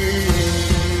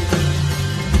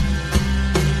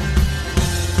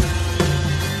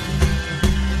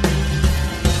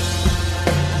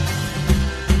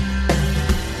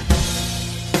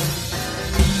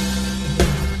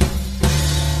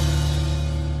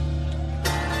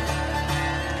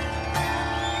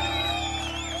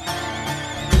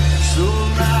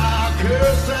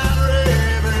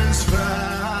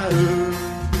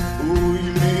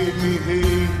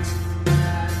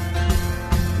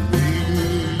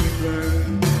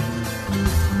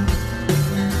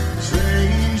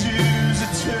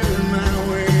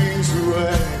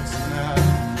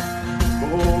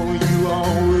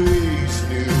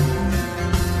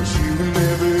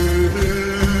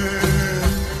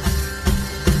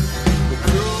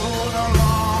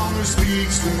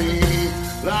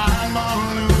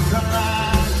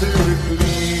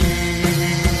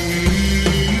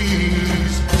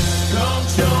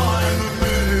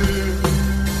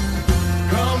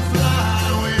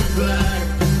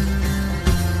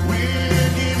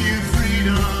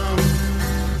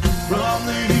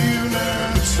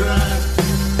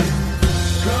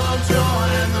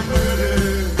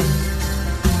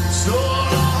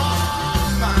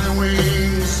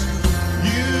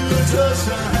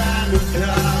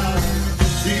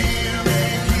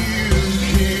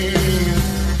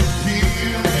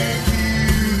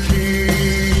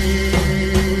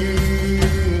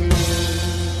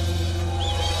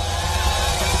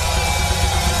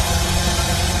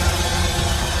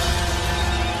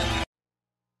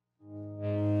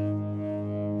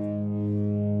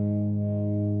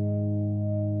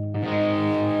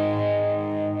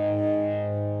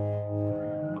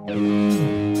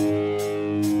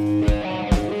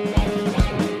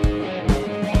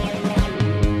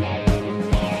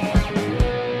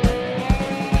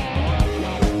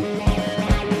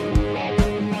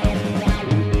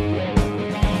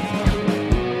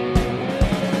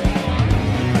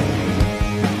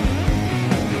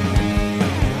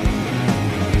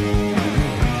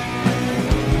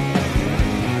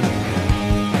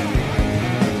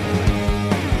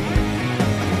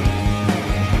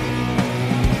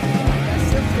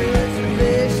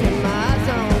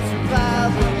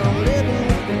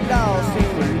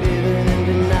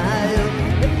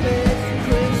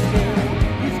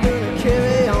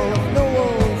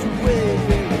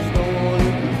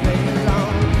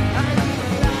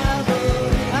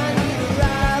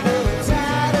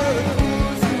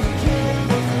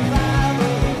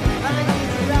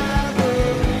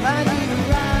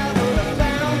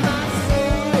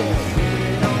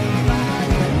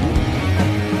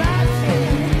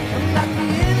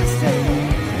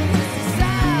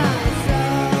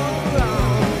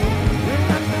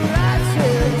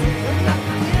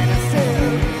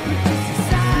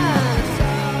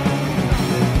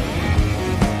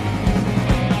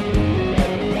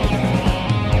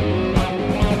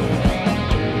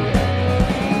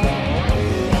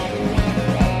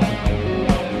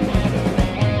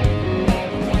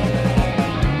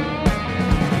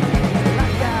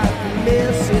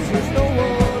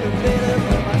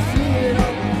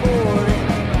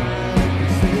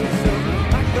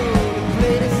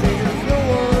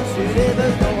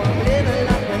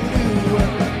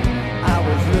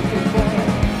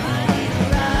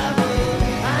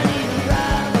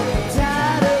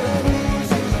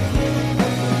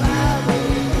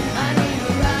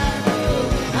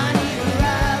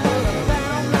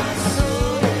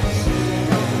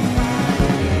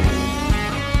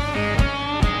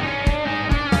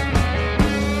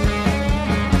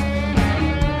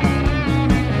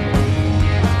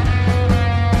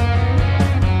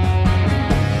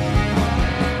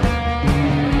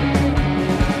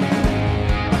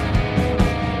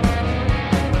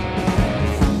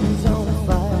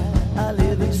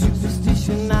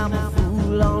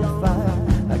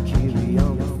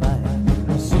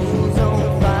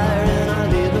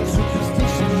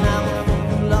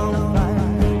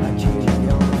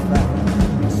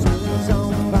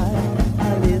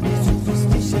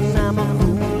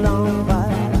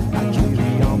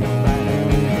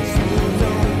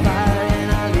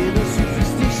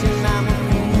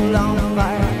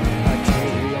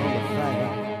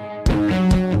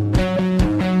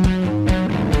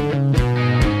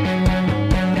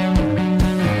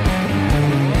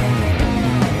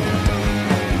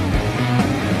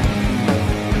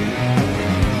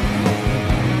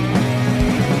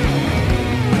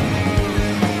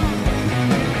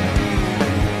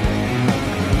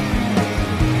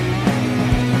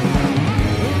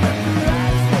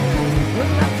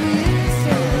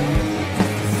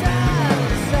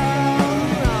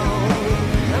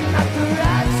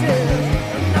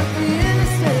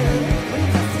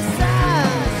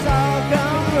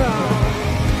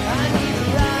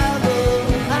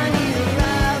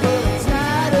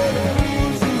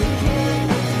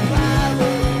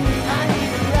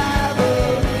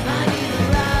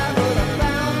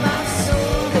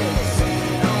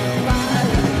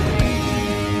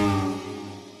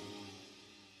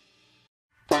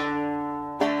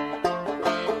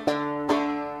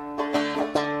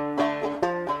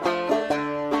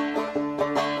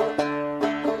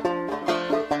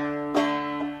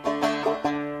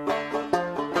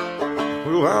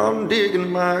 Well, I'm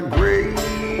digging my grave,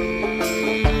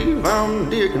 I'm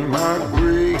digging my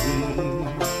grave.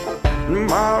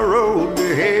 My road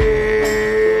to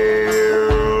hell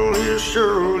is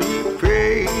surely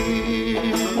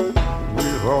paved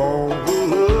with all the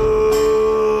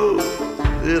love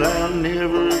that I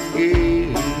never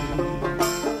gave.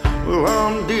 Well,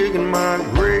 I'm digging my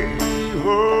grave,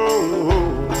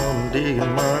 oh, I'm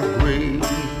digging my grave.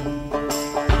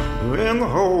 And the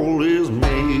hole is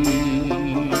made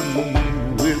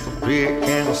with a pick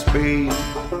and a spade,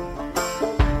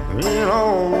 and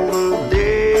all the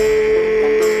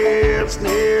debts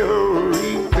never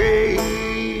repaid.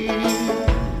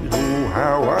 Oh,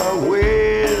 how I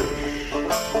wish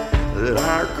that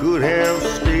I could have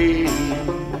stayed,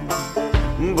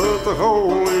 but the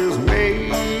hole is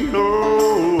made,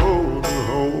 oh, the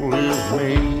hole is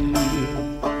made,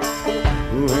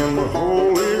 and the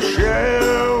hole is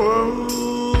shallow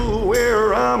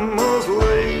where I must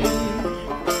lay.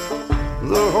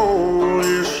 The hole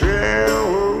is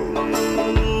shallow,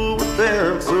 but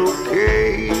that's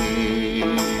okay,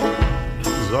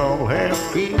 'cause I'll have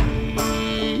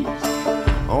peace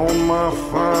my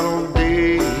final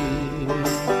day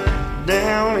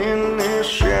down in this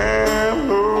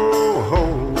shallow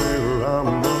hole where I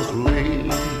must lay.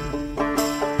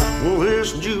 Well,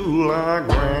 this July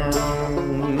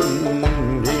ground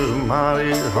is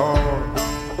mighty hard.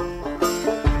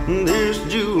 This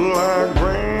July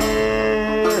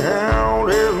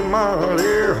ground is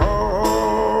mighty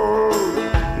hard.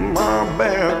 My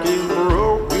back is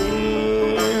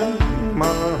broken,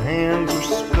 my hands are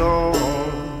scarred.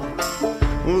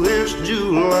 This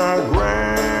July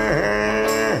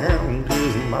ground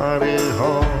is mighty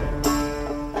hard.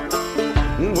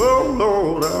 Well,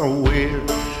 Lord, I wish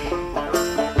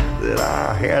that I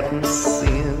hadn't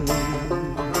sinned.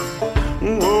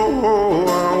 Oh,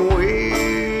 I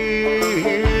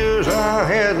wish I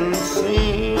hadn't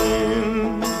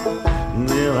sinned,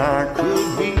 then I could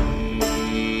be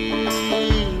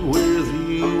with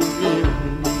you again.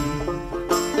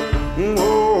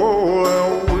 Oh, I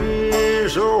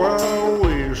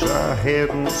wish I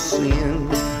hadn't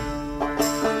sinned.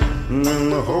 And in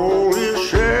the hole is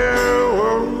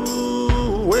shallow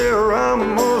where I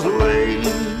must lay.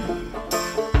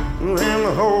 And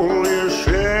the hole is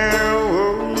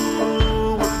shallow,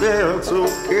 but that's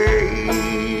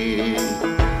okay,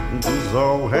 'cause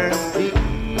I'll have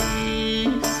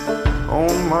peace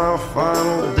on my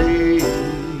final day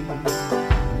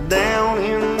down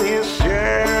in this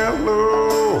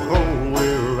shallow hole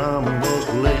where I must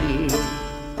lay.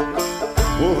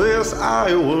 Well, this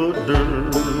Iowa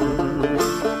dirt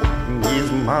is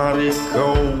mighty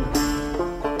cold.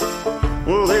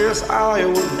 Well, this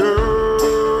Iowa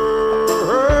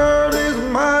dirt is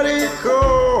mighty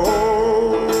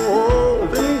cold,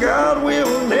 and God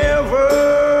will never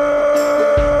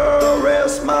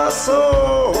rest my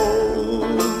soul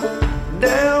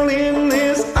down in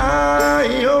this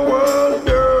Iowa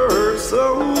dirt so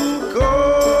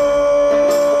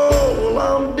cold. Well,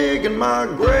 I'm digging my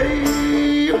grave.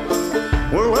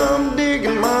 Well, I'm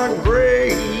digging my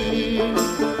grave,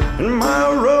 and my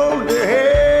road to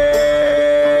hell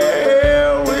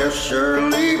is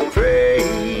surely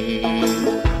paved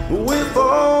with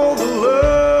all the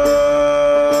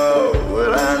love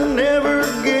that I never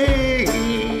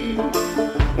gave.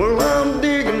 Well, I'm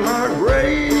digging my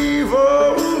grave, oh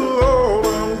Lord,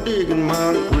 I'm digging my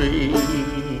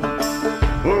grave.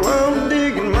 Well, I'm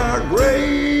digging my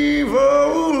grave, oh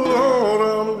Lord,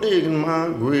 I'm digging my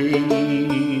grave.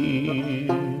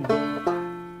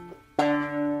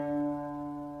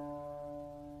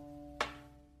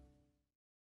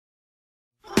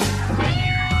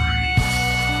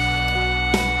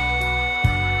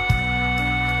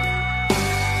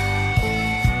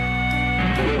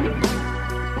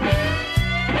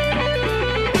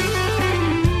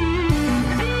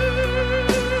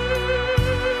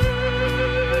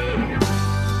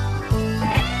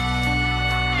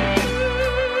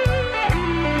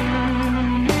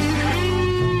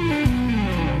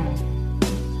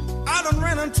 I done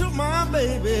ran into my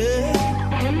baby,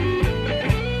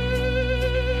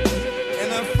 and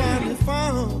I finally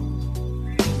found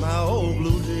my old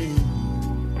blue jean.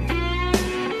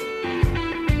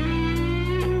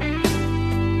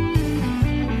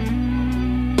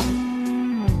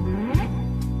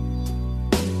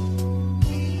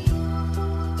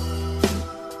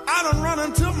 I done run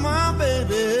into my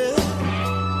baby,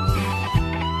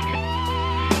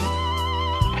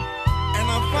 and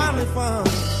I finally found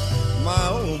my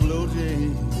old blue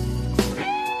jeans.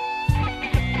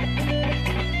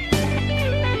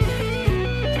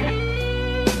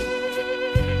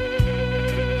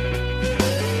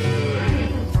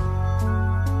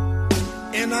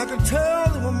 And I could tell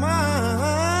they were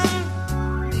mine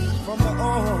from the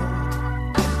oil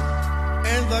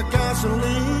and the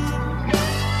gasoline.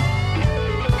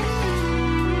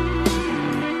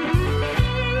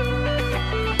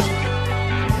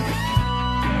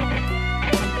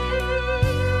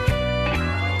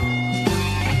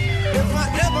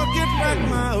 Get back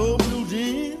my old blue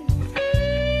jeans,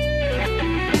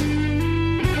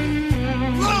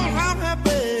 Lord, how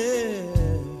happy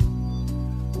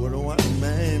would a white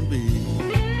man be?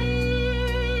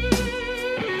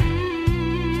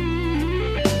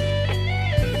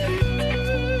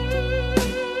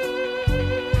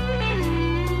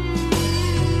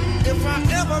 If I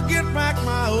ever get back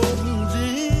my old blue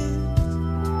jeans,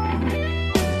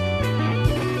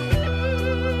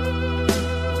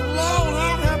 Lord,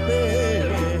 how happy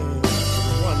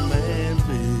one man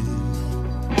be.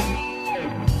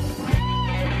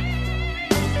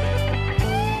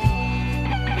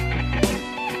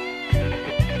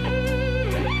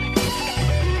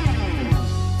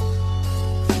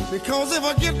 Because if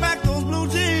I get back those blue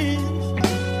jeans,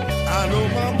 I know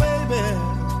my baby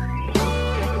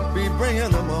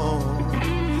bringing them all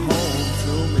home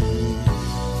to me.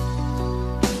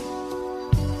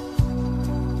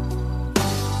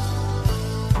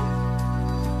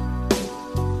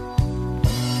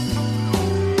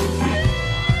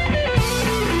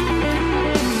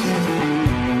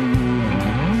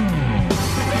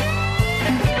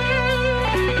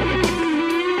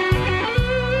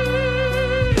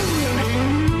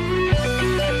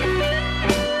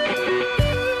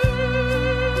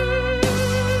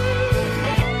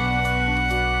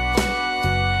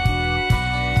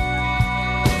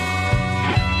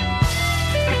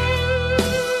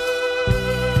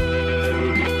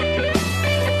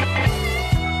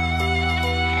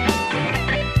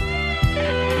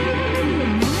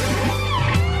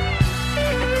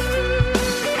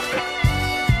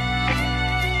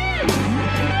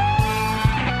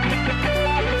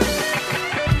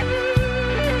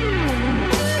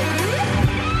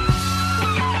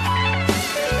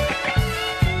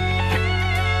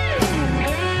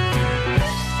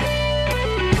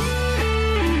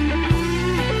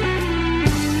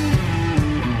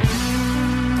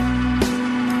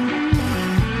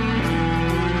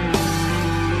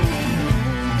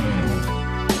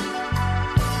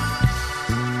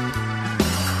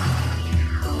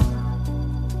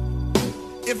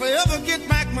 If I ever get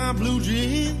back my blue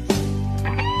jeans,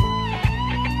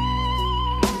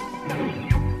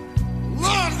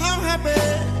 Lord, how happy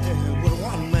would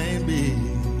one man be?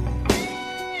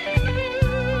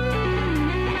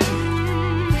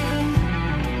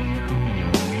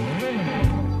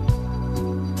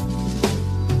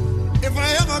 If I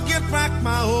ever get back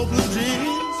my old blue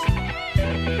jeans,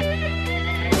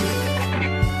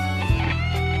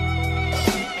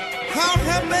 how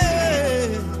happy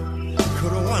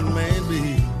could a one man be?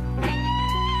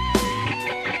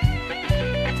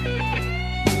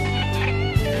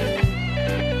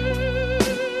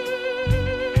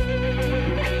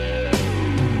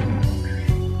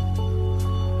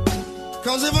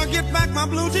 'Cause if I get back my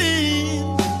blue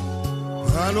jeans,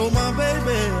 I know my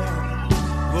baby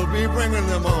will be bringing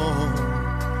them on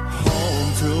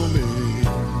home to me.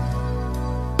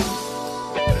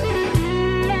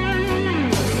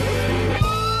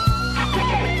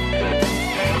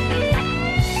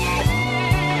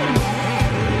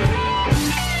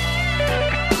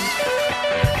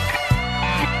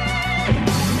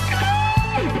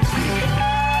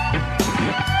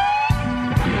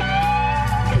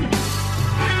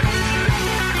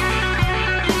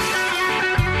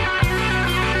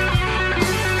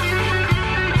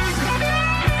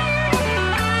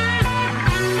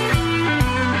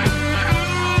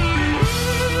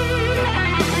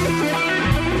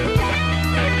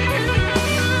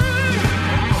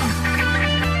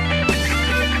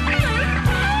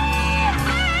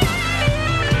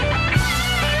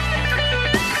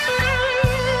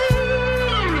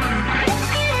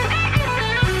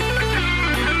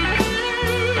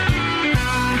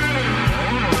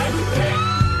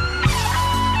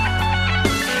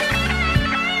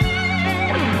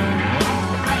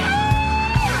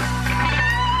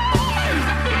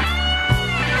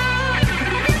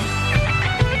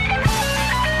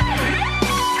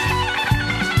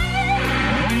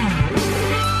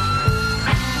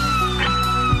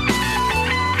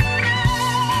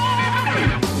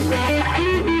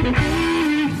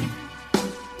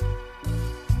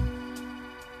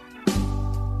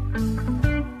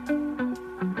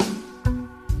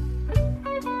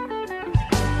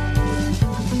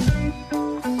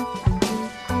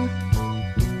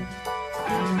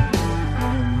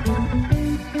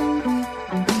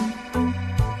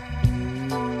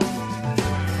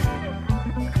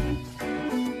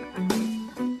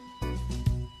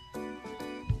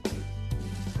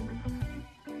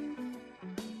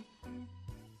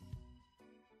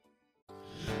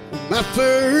 My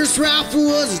first rifle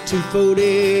was a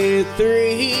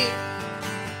 243.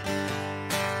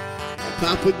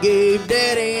 Papa gave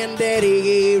Daddy and Daddy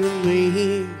gave to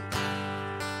me.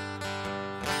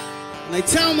 They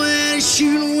told me that he's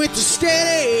shooting with a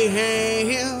steady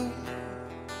hand.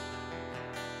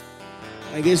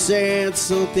 I guess that's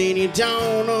something you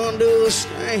don't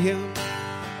understand.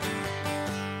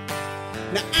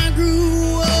 Now I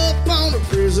grew up on a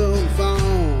prison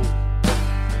farm,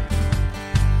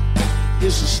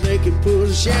 just a snake and pull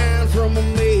shine from a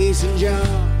mason jar.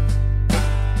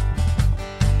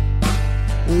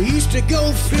 We used to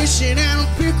go fishing out on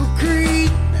Pickle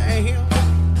Creek. Damn,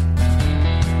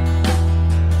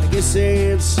 I guess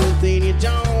that's something you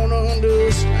don't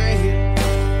understand.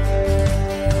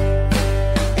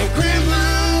 And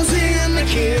Grandma's in the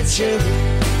kitchen,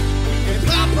 and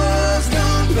Papa's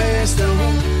done passed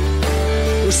on.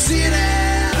 We'll sit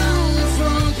out on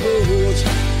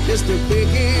just a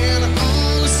picking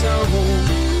on the song.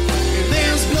 And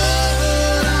there's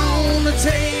blood on the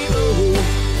table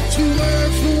to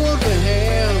work for what we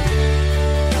have.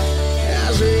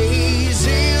 As he's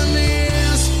in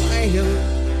this land,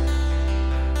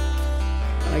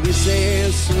 I guess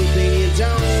there's something you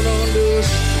don't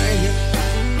understand.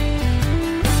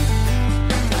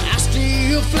 I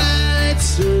still fly that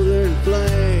southern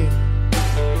flag,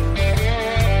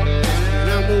 and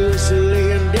I'm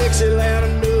whistling Dixieland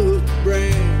enough to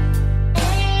brag.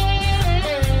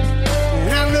 And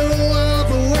I know all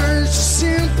the words to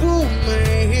simple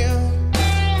man.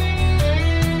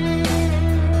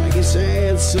 I guess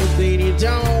that's something you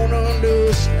don't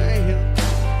understand.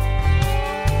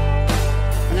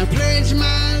 And I pledge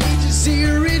my allegiance the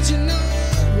original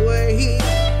way,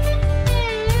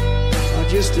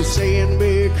 just to saying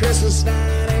Merry Christmas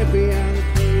night, happy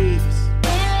holidays.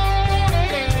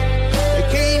 I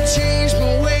can't change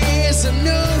my ways, I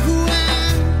know who I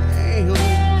am.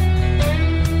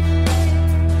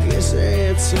 I guess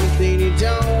that's something you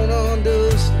don't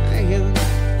understand.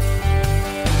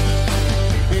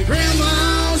 And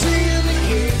Grandma's in the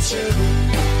kitchen,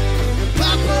 and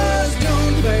Papa's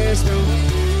done passed on.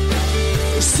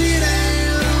 We sit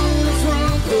out on the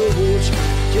front porch,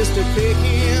 just a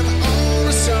picking on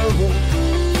a song.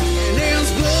 And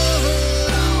there's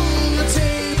blood on the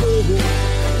table to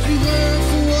work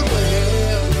for what we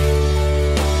have.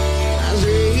 As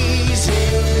he's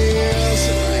in this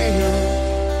land,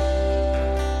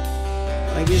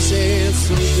 I guess that's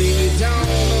something you don't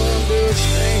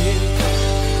understand.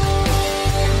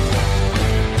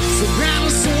 So grab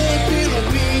us up in a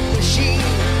big machine,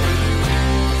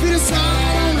 fit us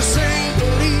all on the same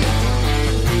belief.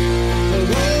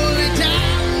 Roll it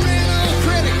down in a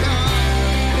credit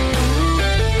card.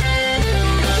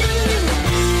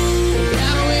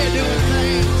 Got a way of doing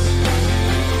things.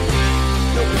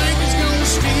 No bank is gonna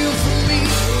steal from me.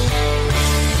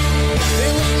 They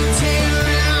want to tear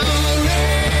it all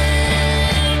down.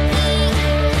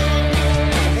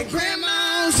 And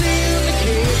Grandma's in the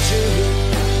kitchen,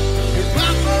 and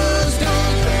Papa's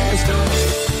done passed on.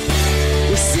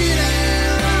 We sit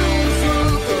out on the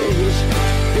front porch,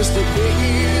 just a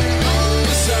picking on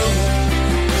the song.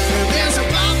 And there's a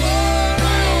Bible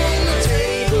on the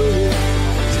table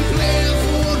to play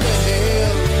for the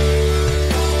hell.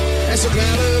 That's a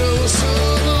ballad of a song.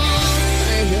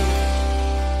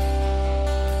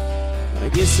 I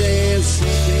guess there's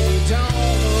something you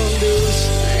don't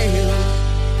understand.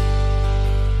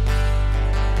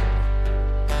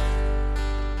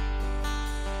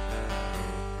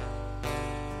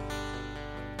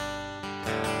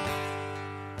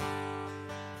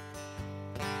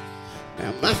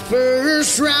 Now my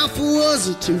first rifle was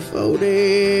a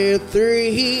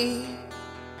 243.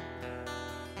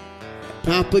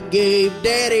 Papa gave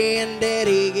Daddy and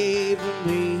Daddy gave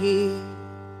me.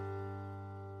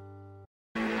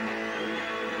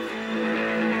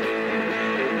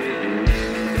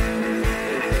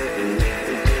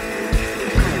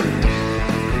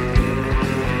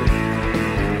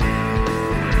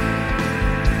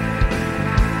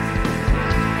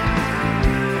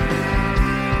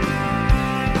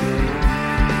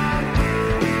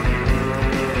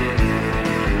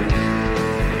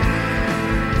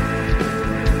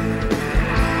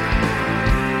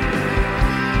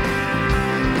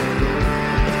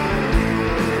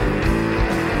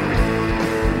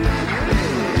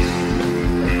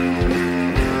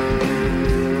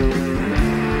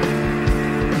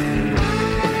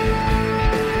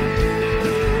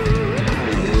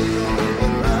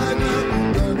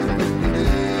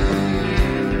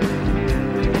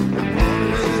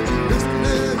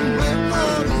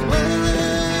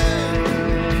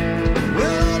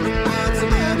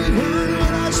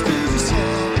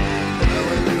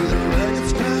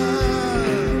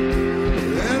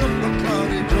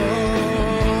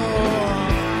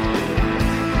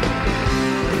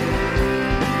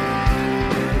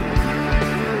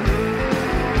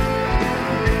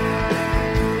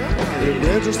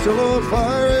 Heads are still on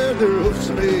fire and their hoofs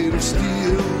made of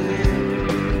steel.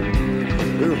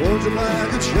 Their horns are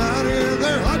black and shiny and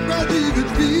their hot breath you could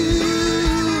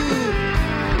feel.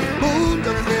 Boom,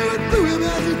 to feel it through him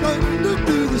as he thundered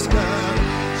through the sky.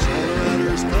 Saw the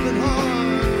riders coming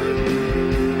hard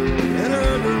and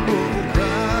heard their mortal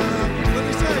cry. Let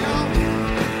me say, y'all,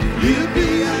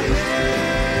 yippee-yi-yay.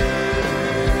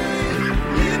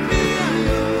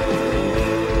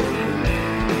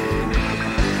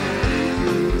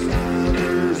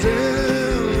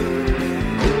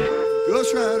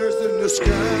 Ghost riders in the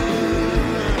sky.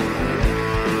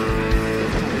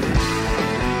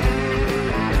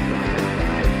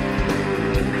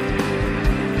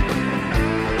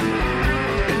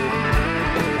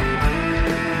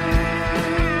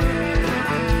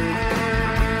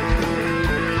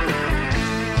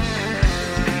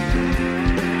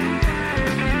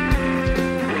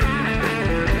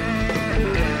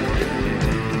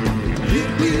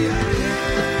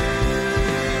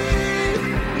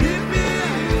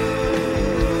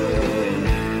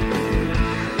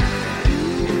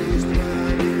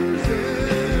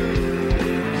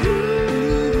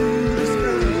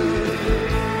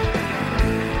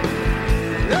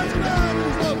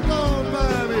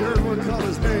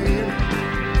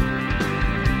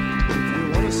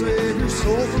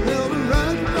 soul from hell to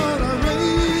right on our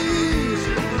race.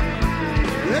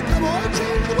 Let the boy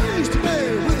change the ways today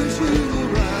with his usual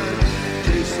ride.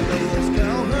 Chasing the old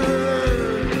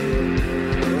cowherd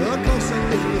across that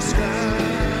blue sky.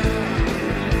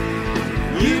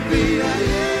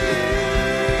 Yippee-yi-yay,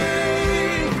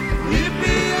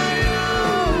 yippee-yi-yo.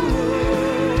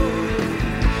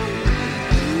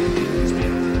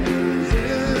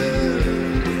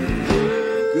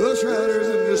 Ghost riders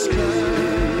in the sky.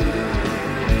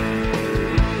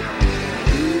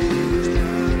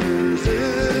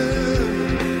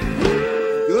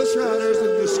 Ghost riders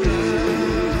in the sky.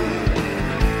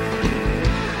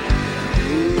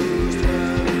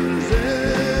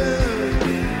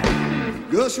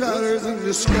 Ghost riders in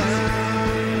the sky.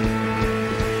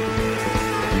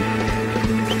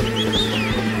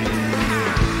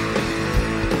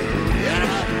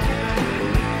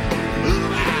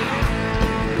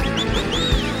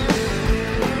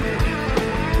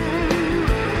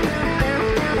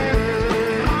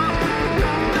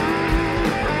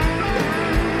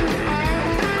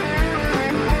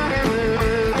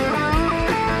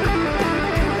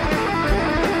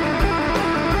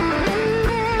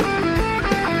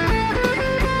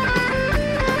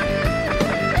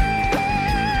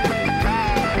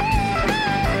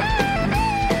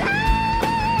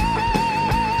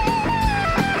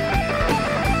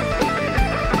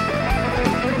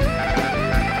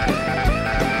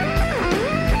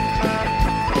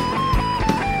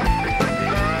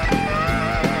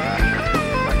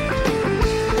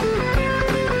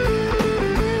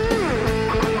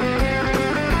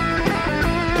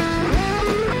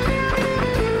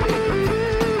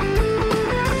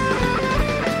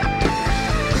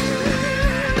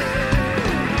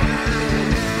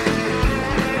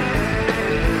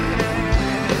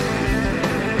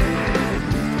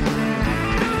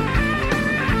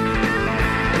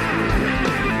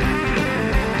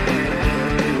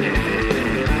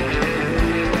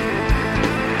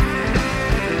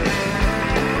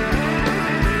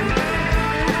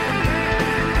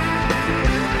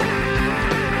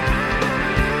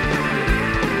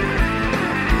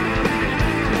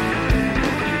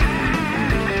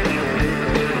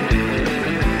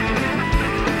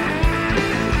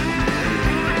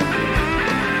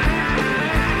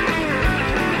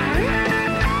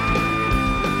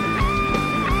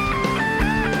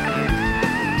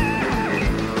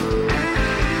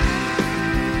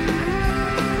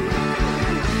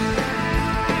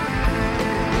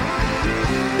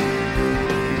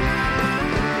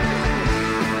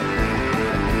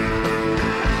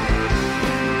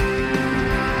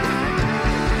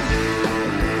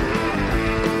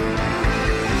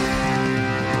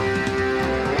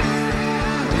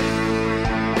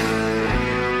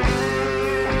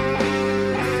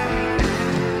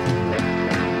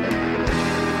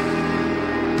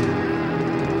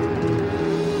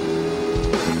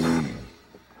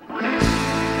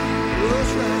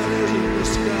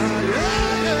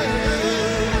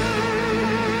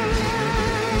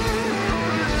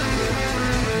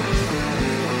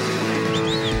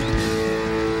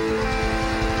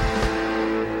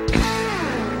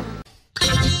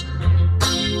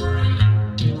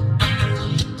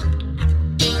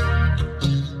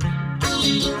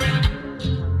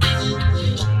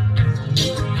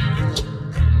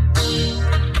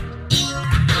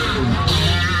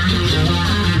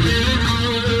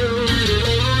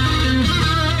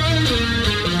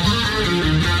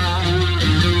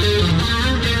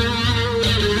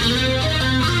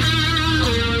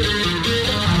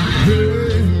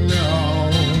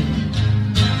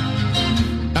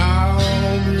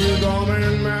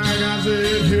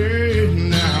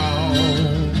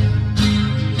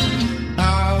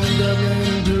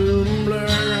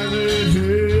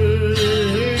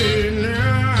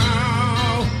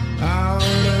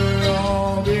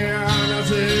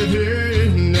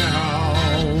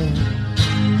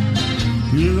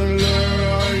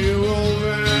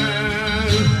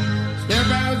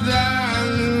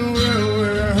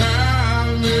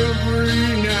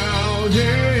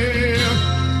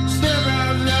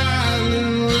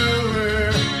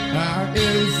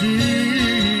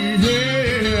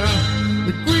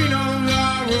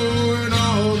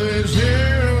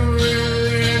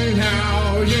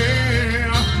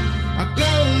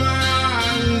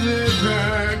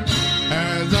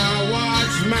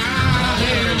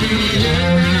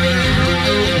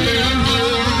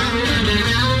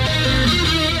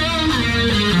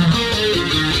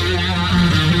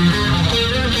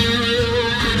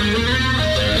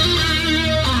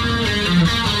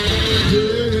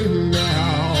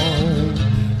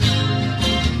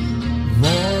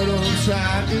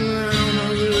 satin round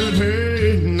of his head.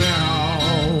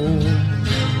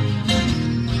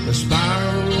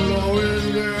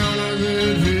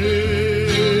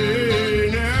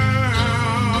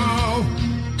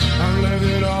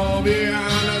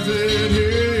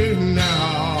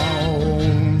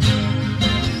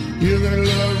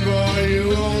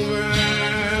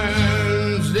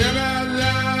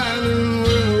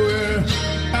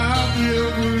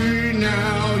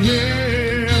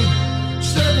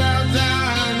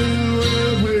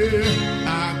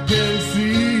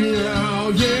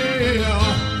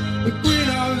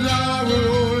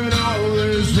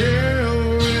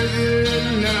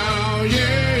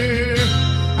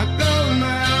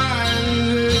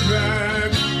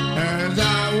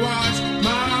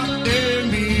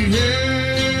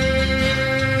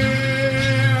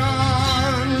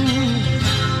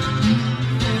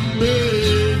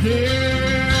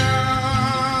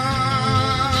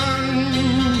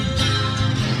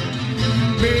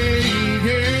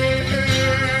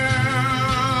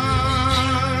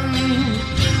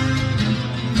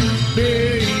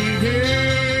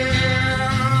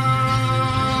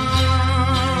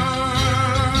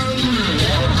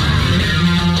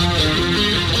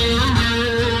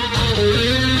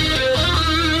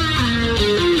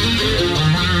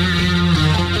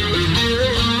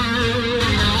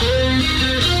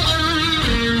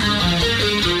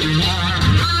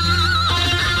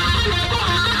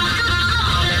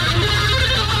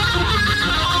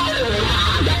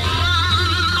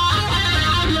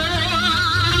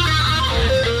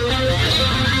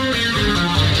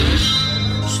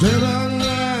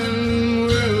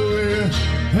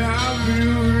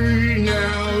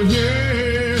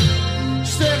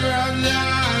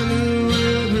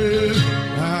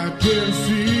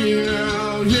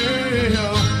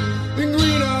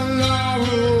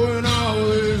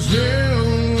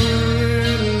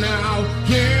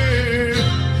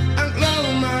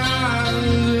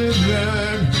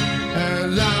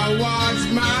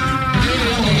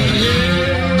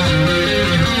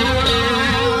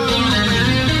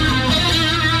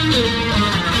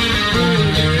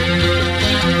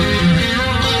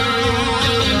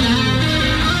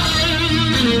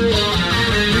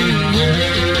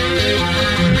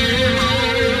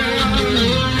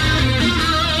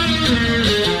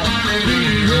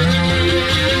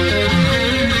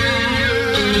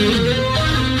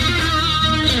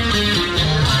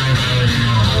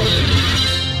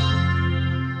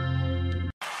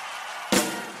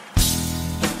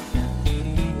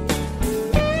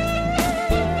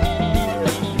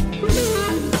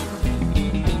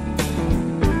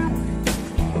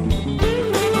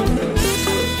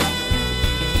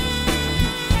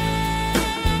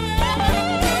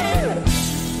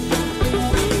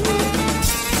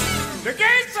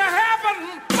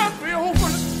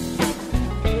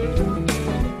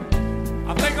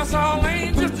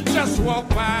 just walk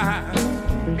by.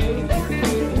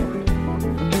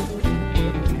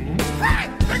 Hey,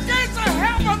 the gates of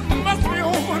heaven must be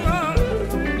open up.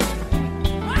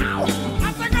 Wow,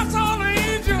 I think I saw an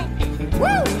angel.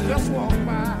 Woo, just walk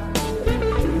by.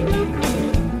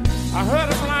 I heard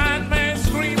a blind man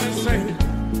scream and say,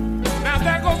 now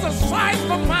there goes a sight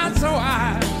for my soul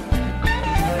eyes.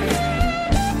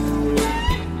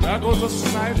 There goes a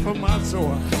sight for my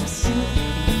soul eyes.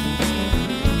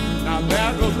 Now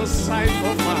there goes a sight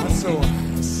for my soul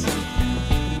eyes.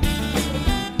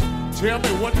 Tell me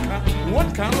what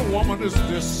kind of woman is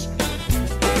this? You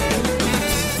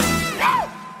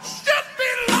should be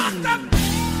locked up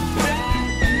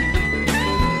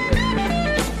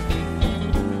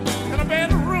in a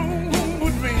bedroom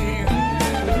with me.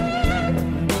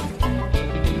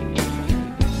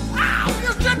 Oh,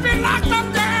 you should be locked up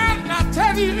there, and I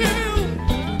tell you.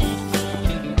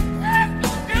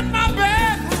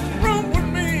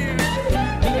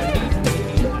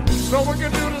 So we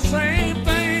can do the same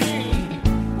thing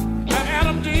that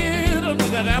Adam did under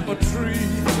that apple tree.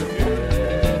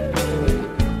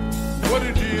 What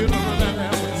he did under that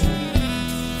apple tree.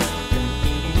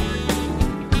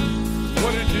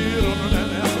 What he did under that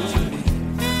apple tree.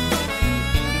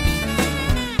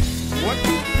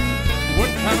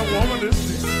 What kind of woman is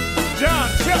this? John,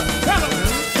 tell him.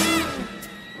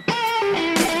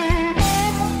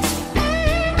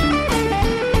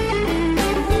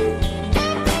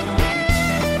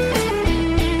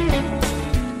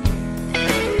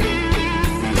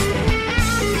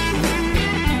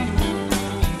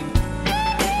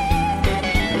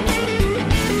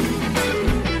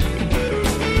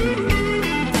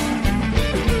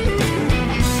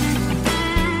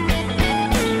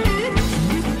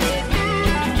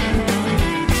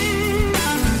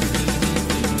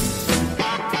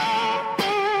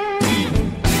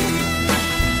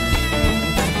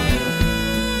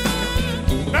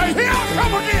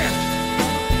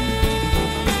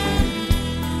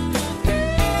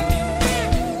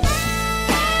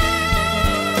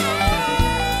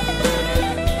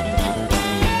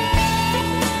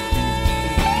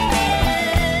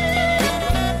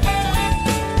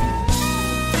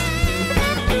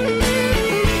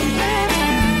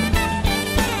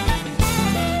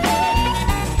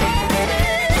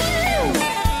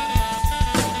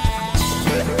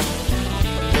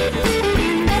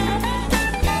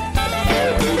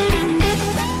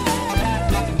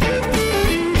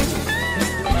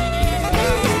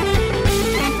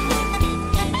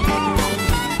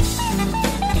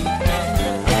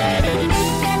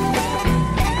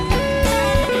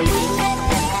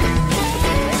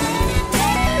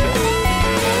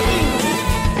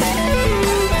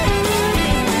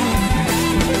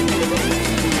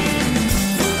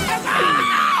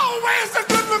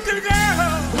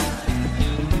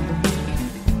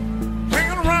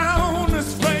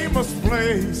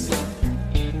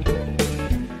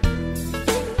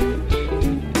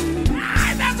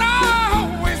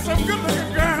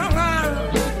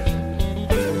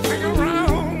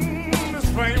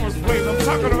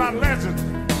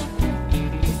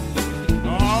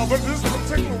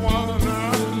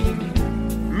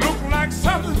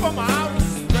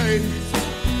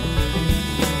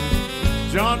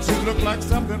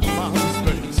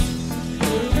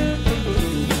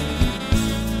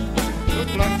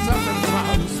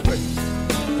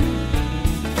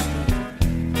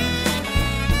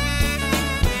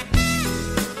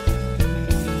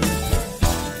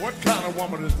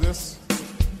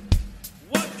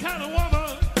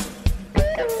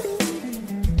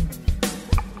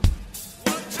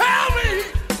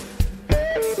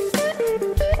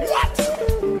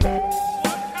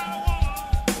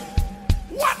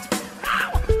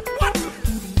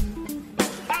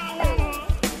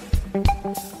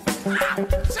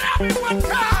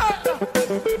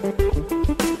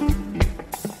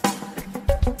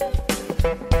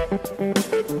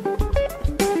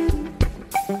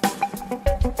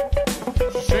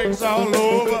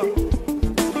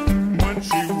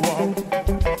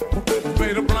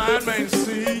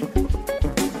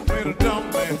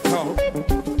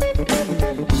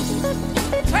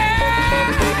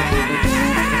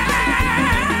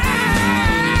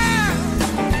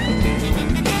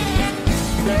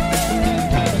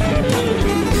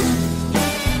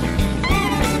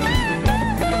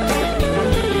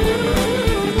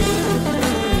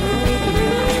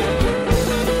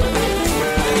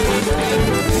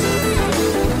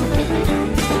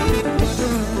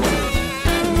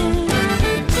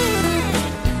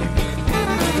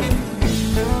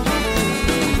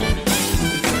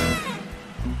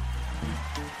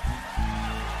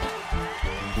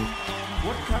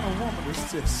 kind of woman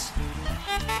is this?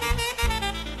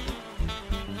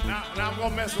 Now I'm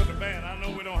gonna mess with the band. I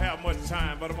know we don't have much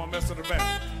time, but I'm gonna mess with the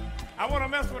band. I wanna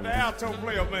mess with the alto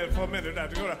player for a minute. I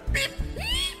have to go to beep, beep.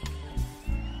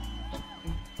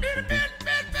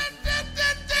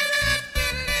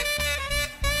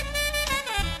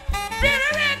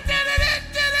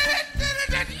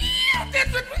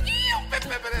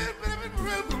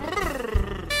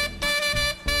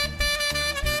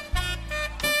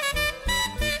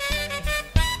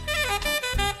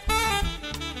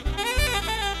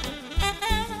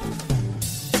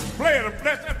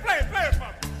 Play it for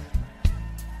me.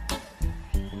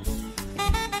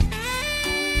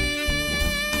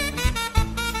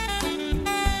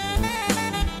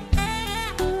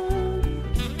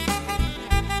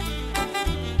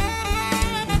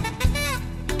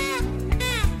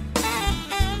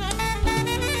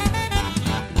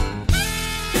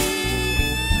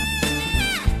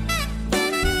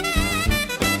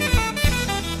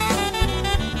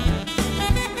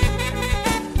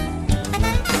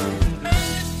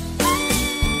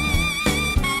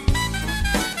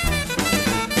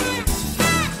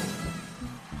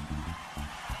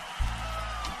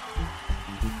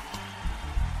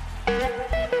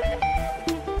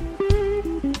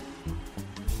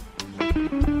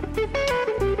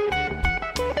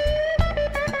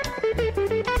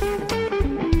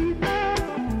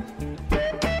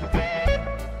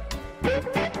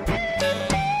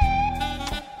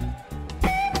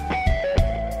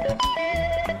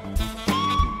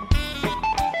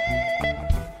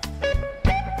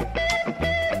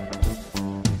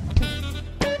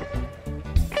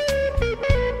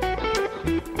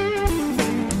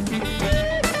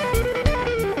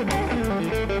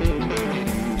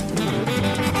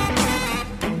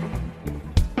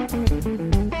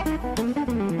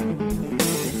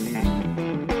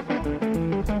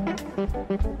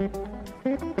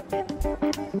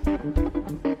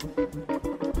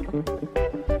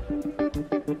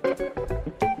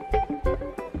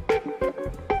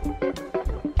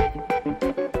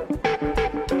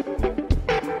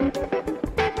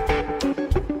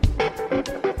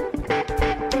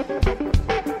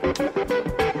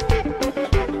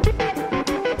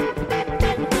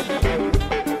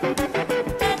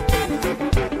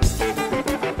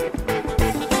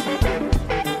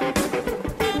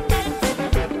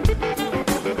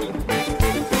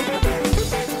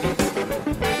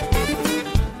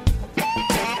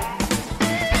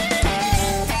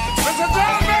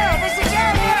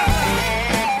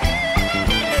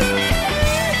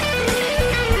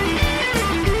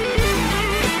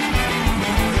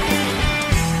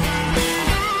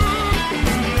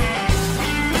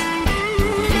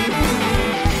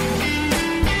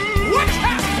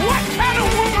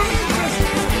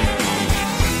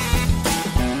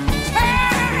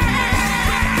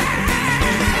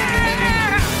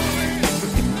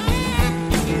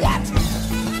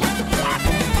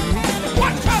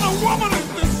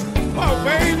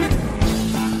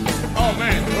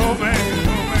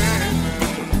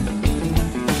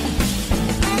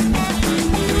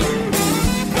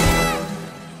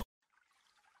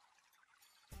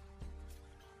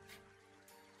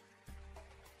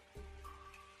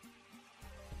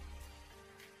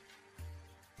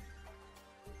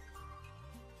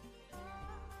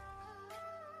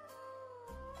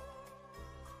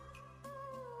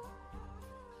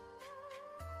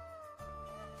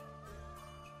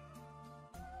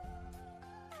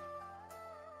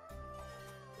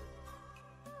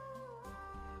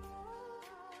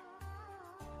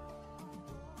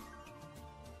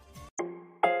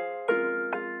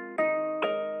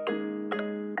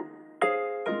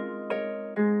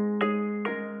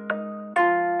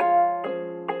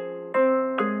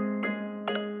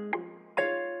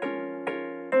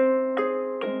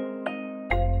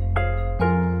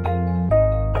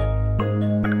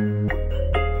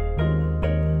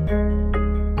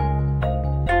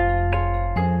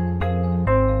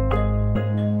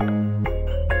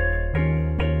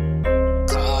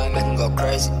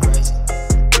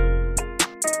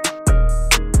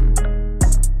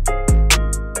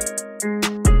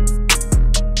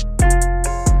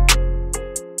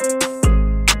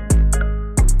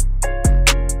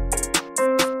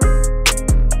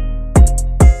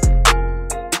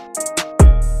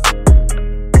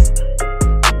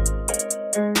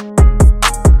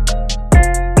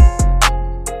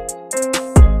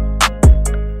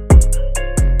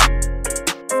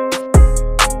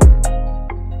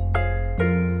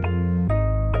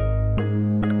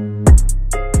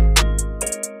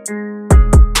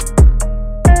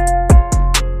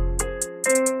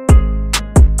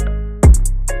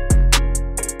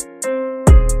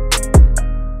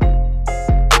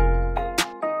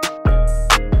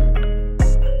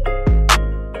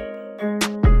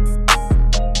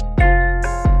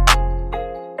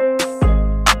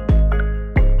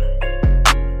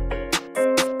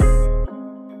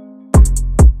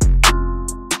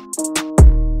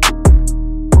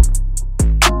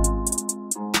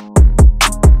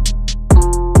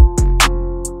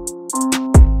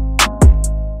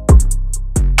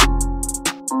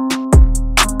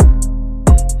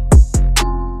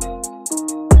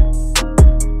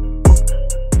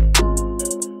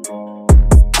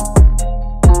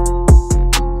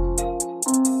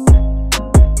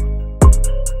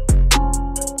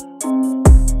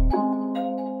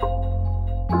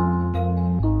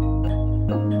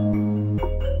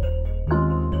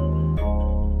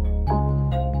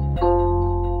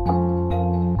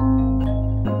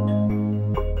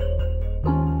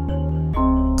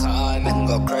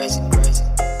 crazy, crazy.